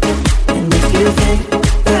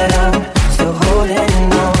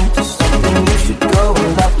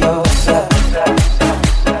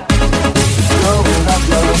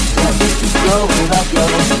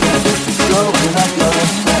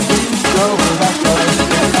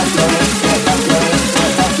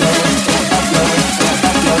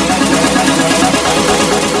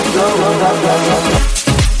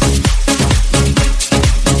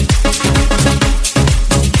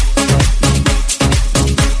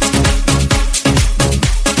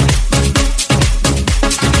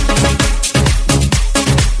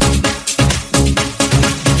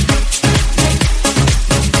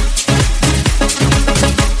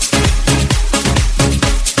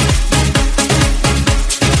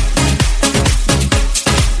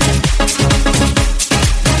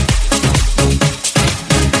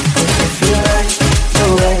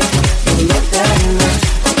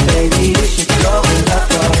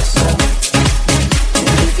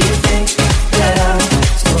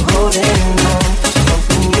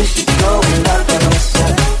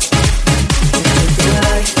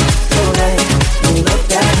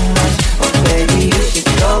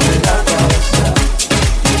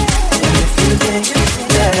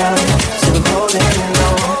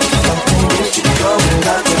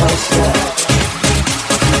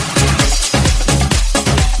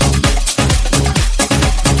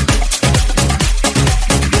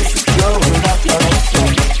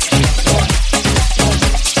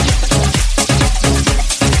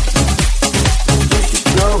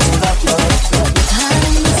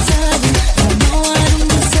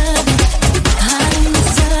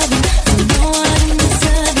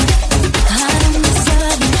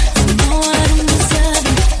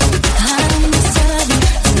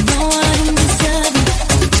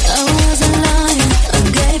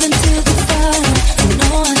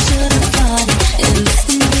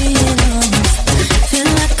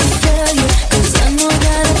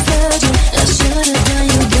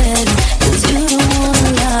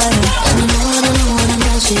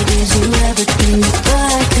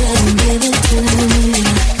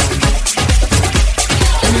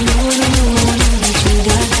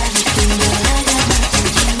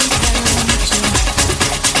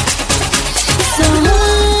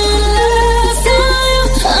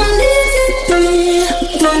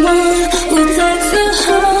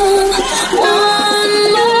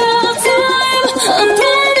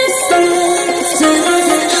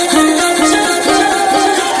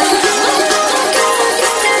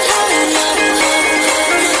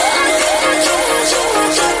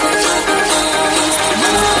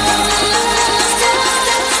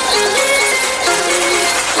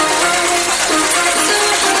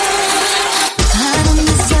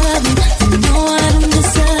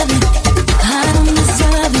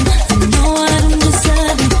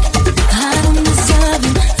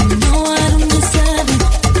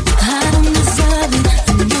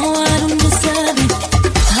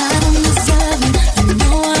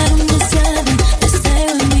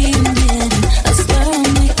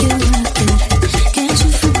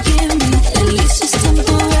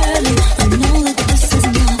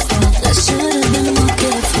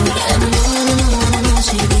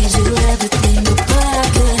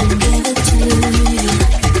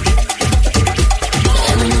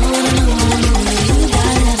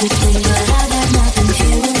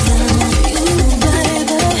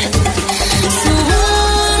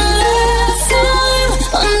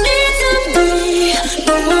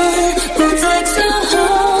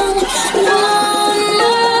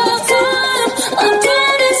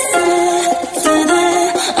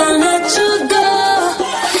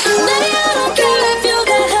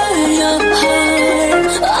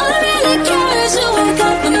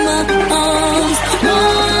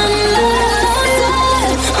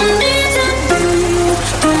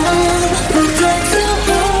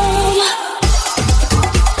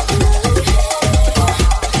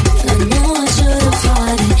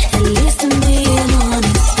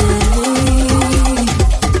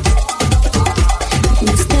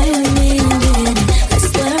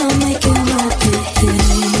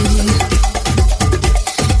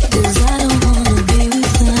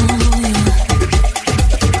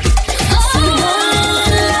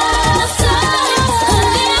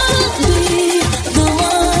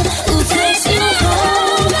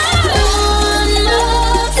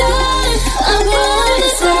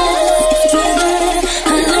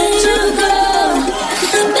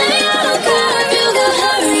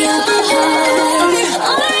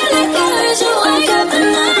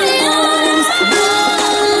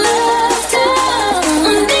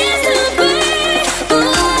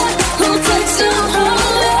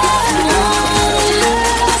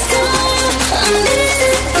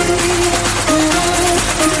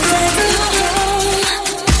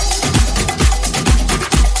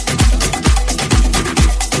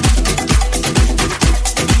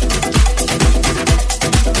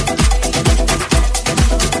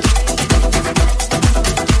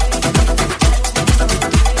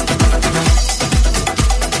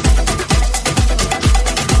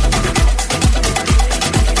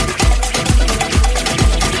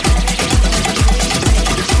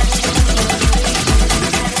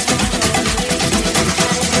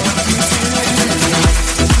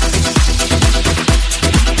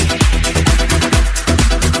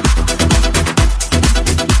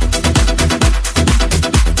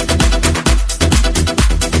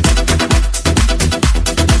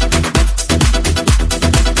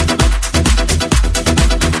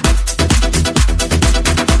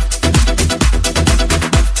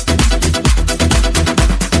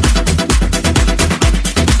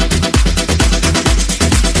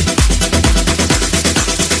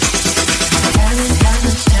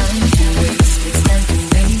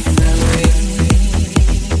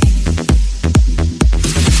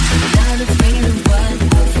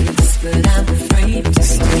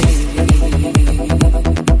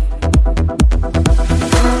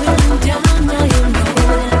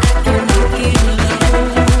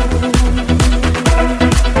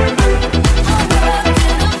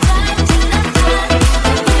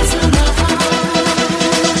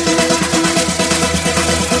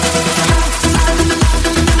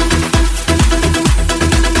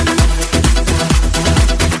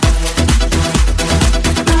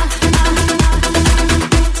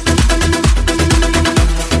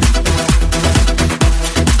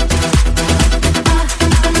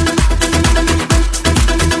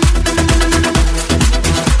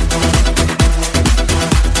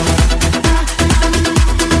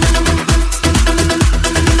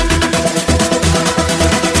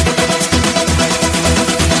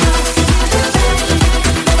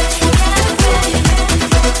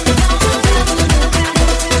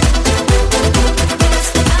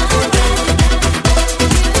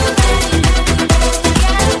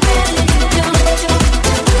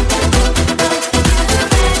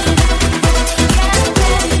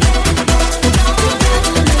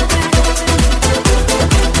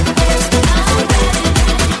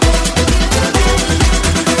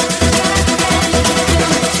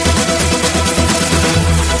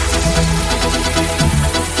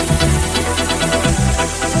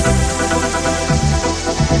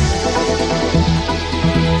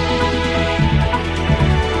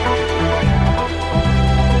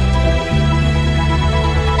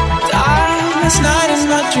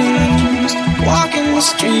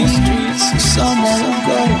streets, somewhere a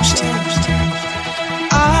ghost.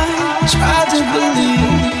 I tried to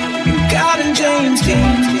believe in God and James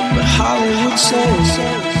Dean, but Hollywood sold.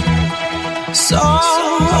 Saw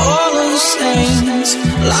all of the saints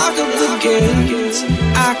lock up the gates.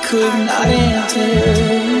 I could not enter.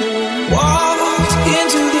 Walked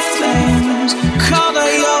into the flames, called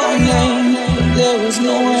out your name, but there was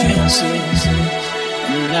no answer.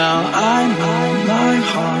 Now I know my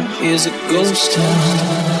heart is a ghost town.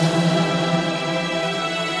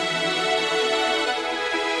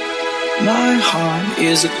 My heart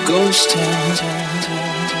is a ghost town.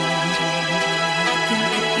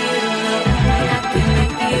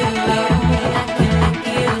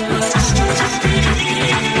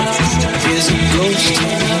 Is a ghost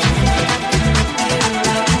town.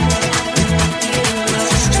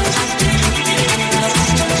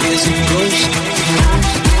 Is a ghost town.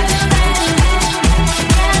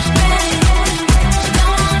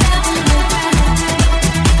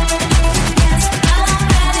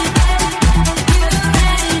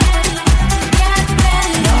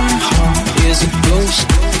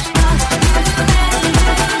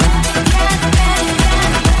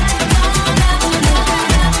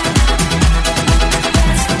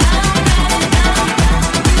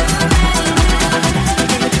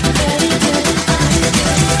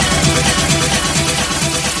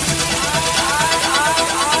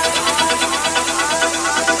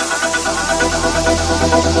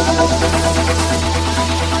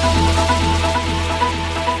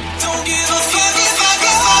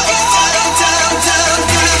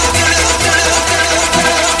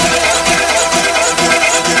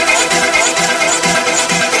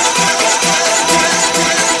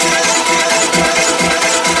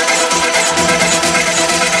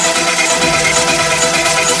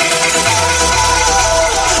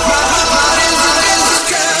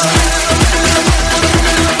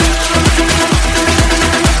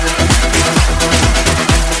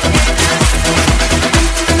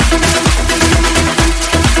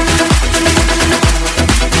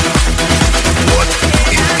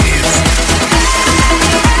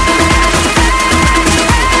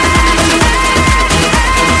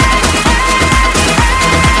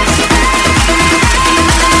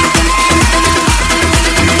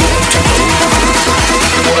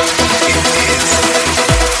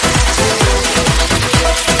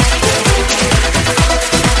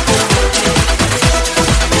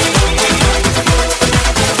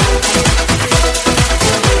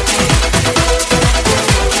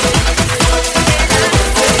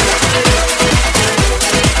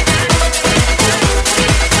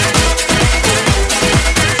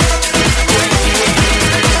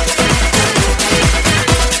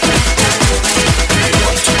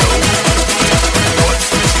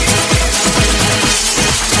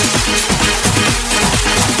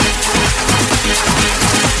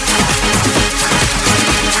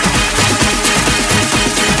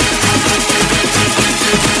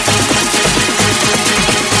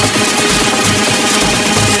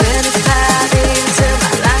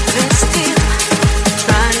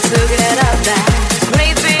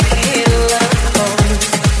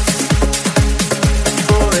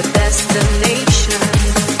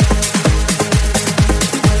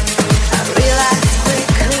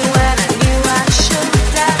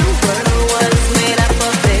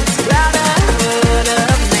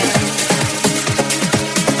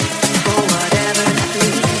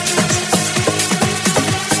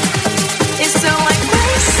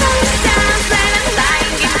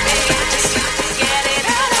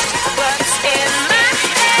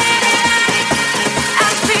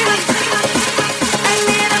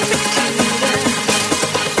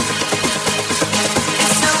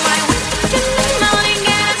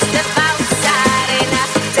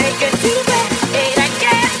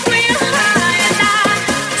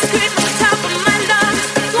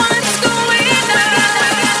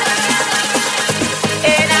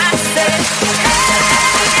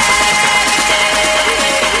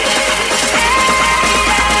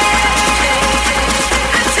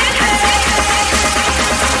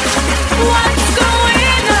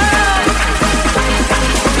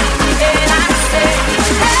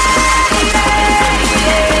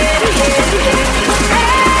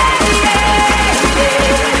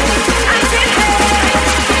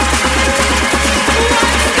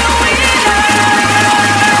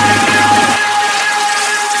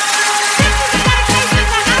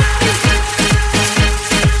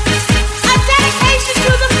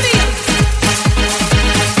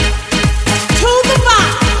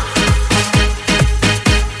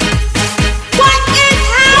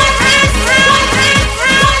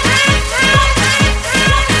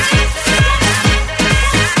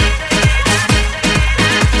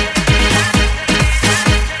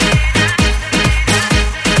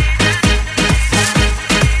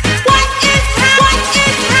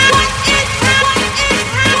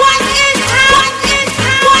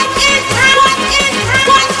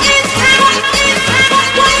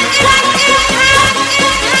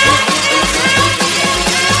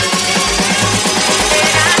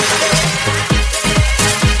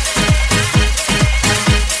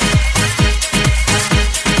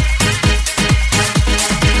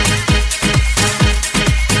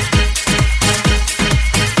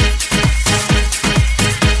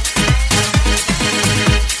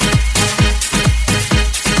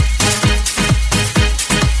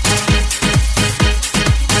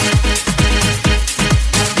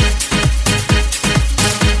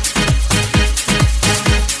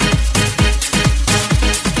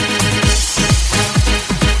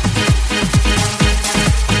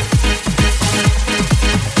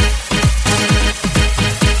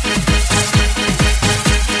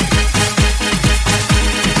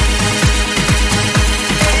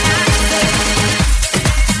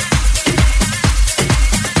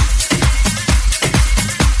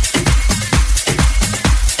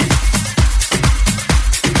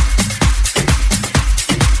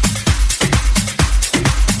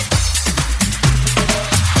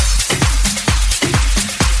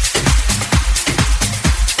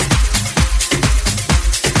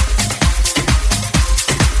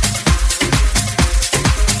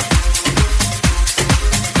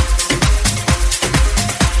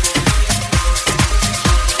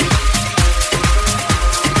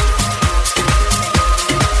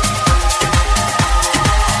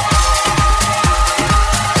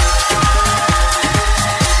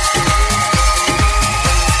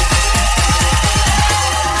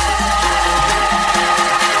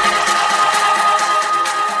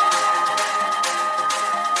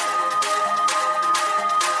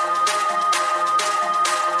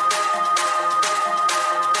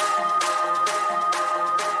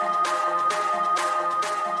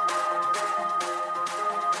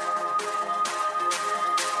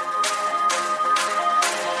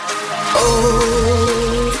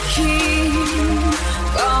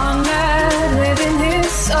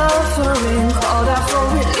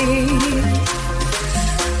 see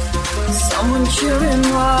someone cheering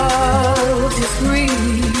wild his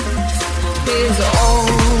grief, his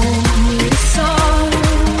only son.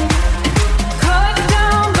 Cut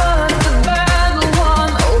down, but the battle won.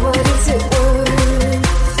 Oh, what is it worth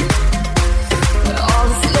when all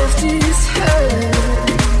that's left is hurt?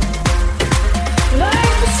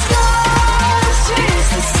 Like the stars chase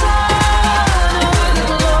the sun, I will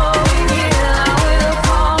glory here, I will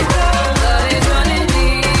conquer. Blood is running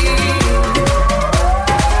deep.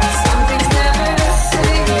 Some things never the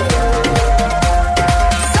same.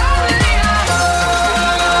 Suddenly I'm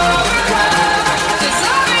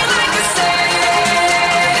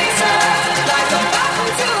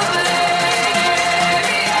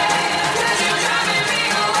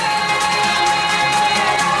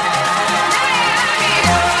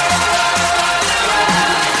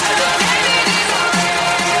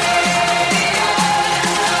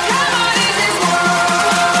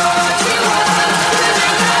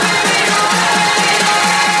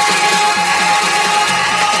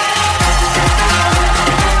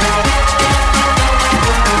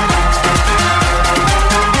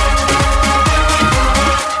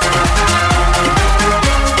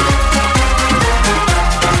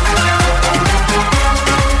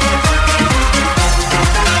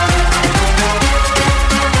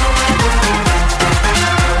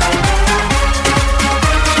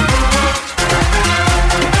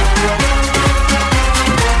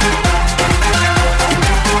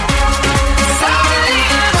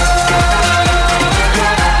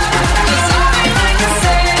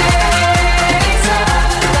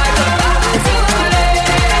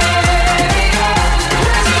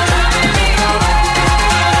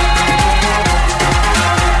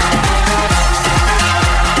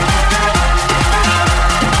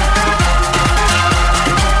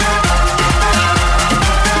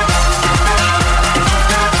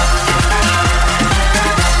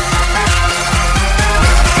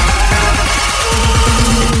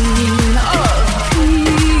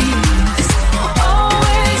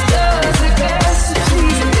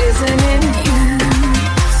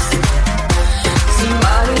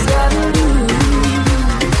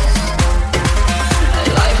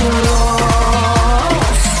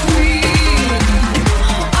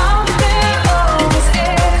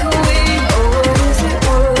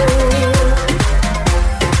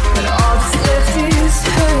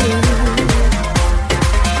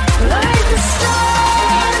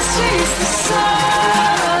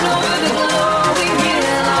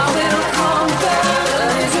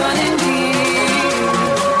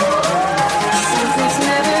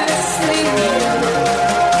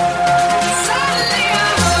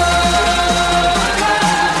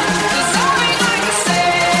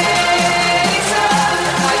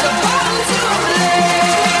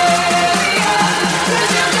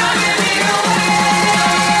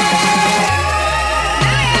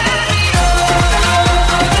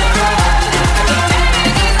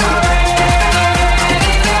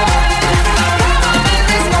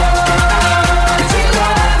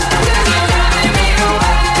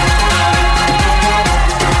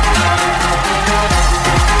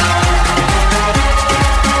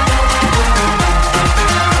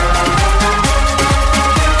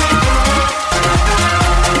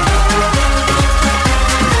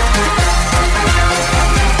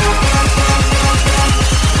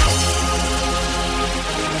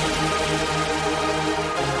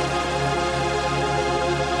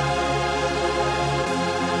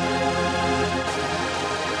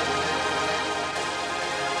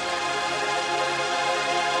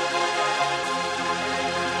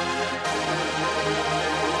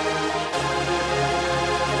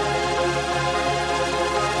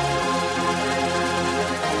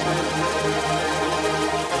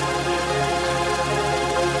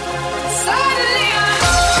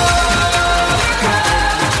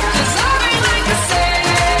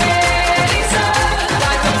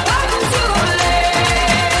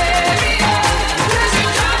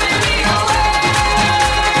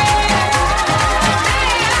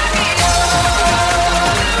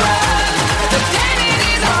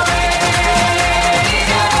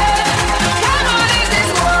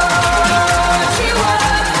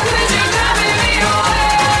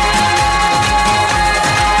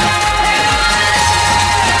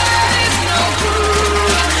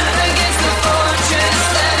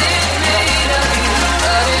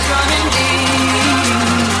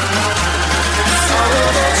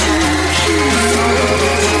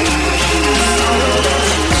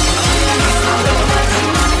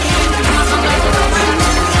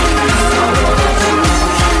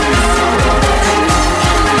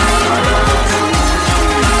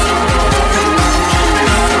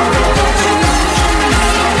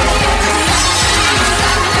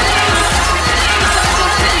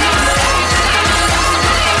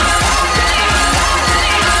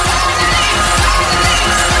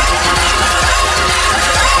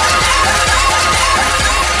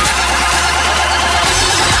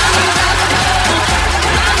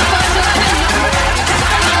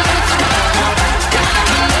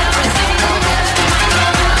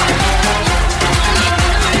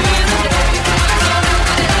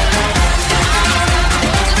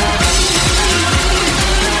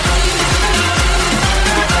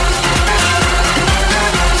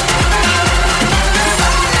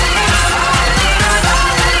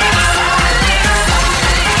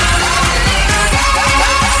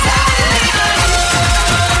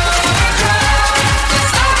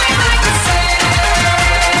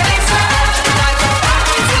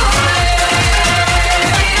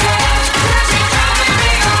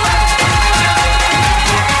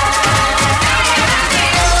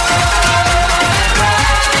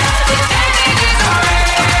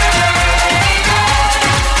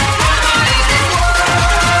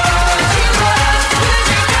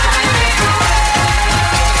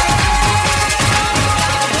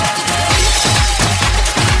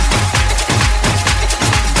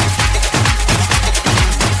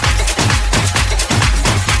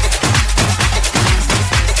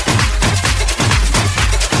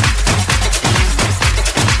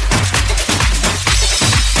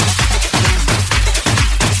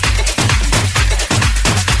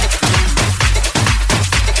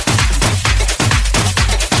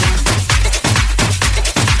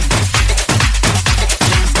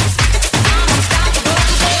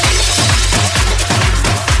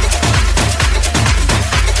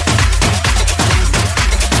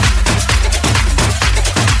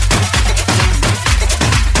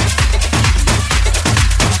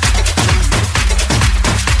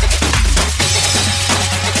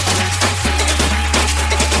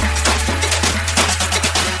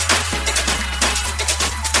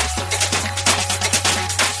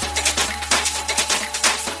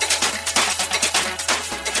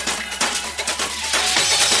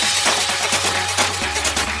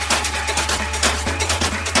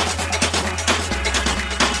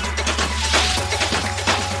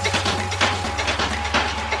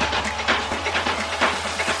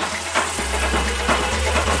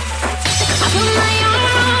tonight.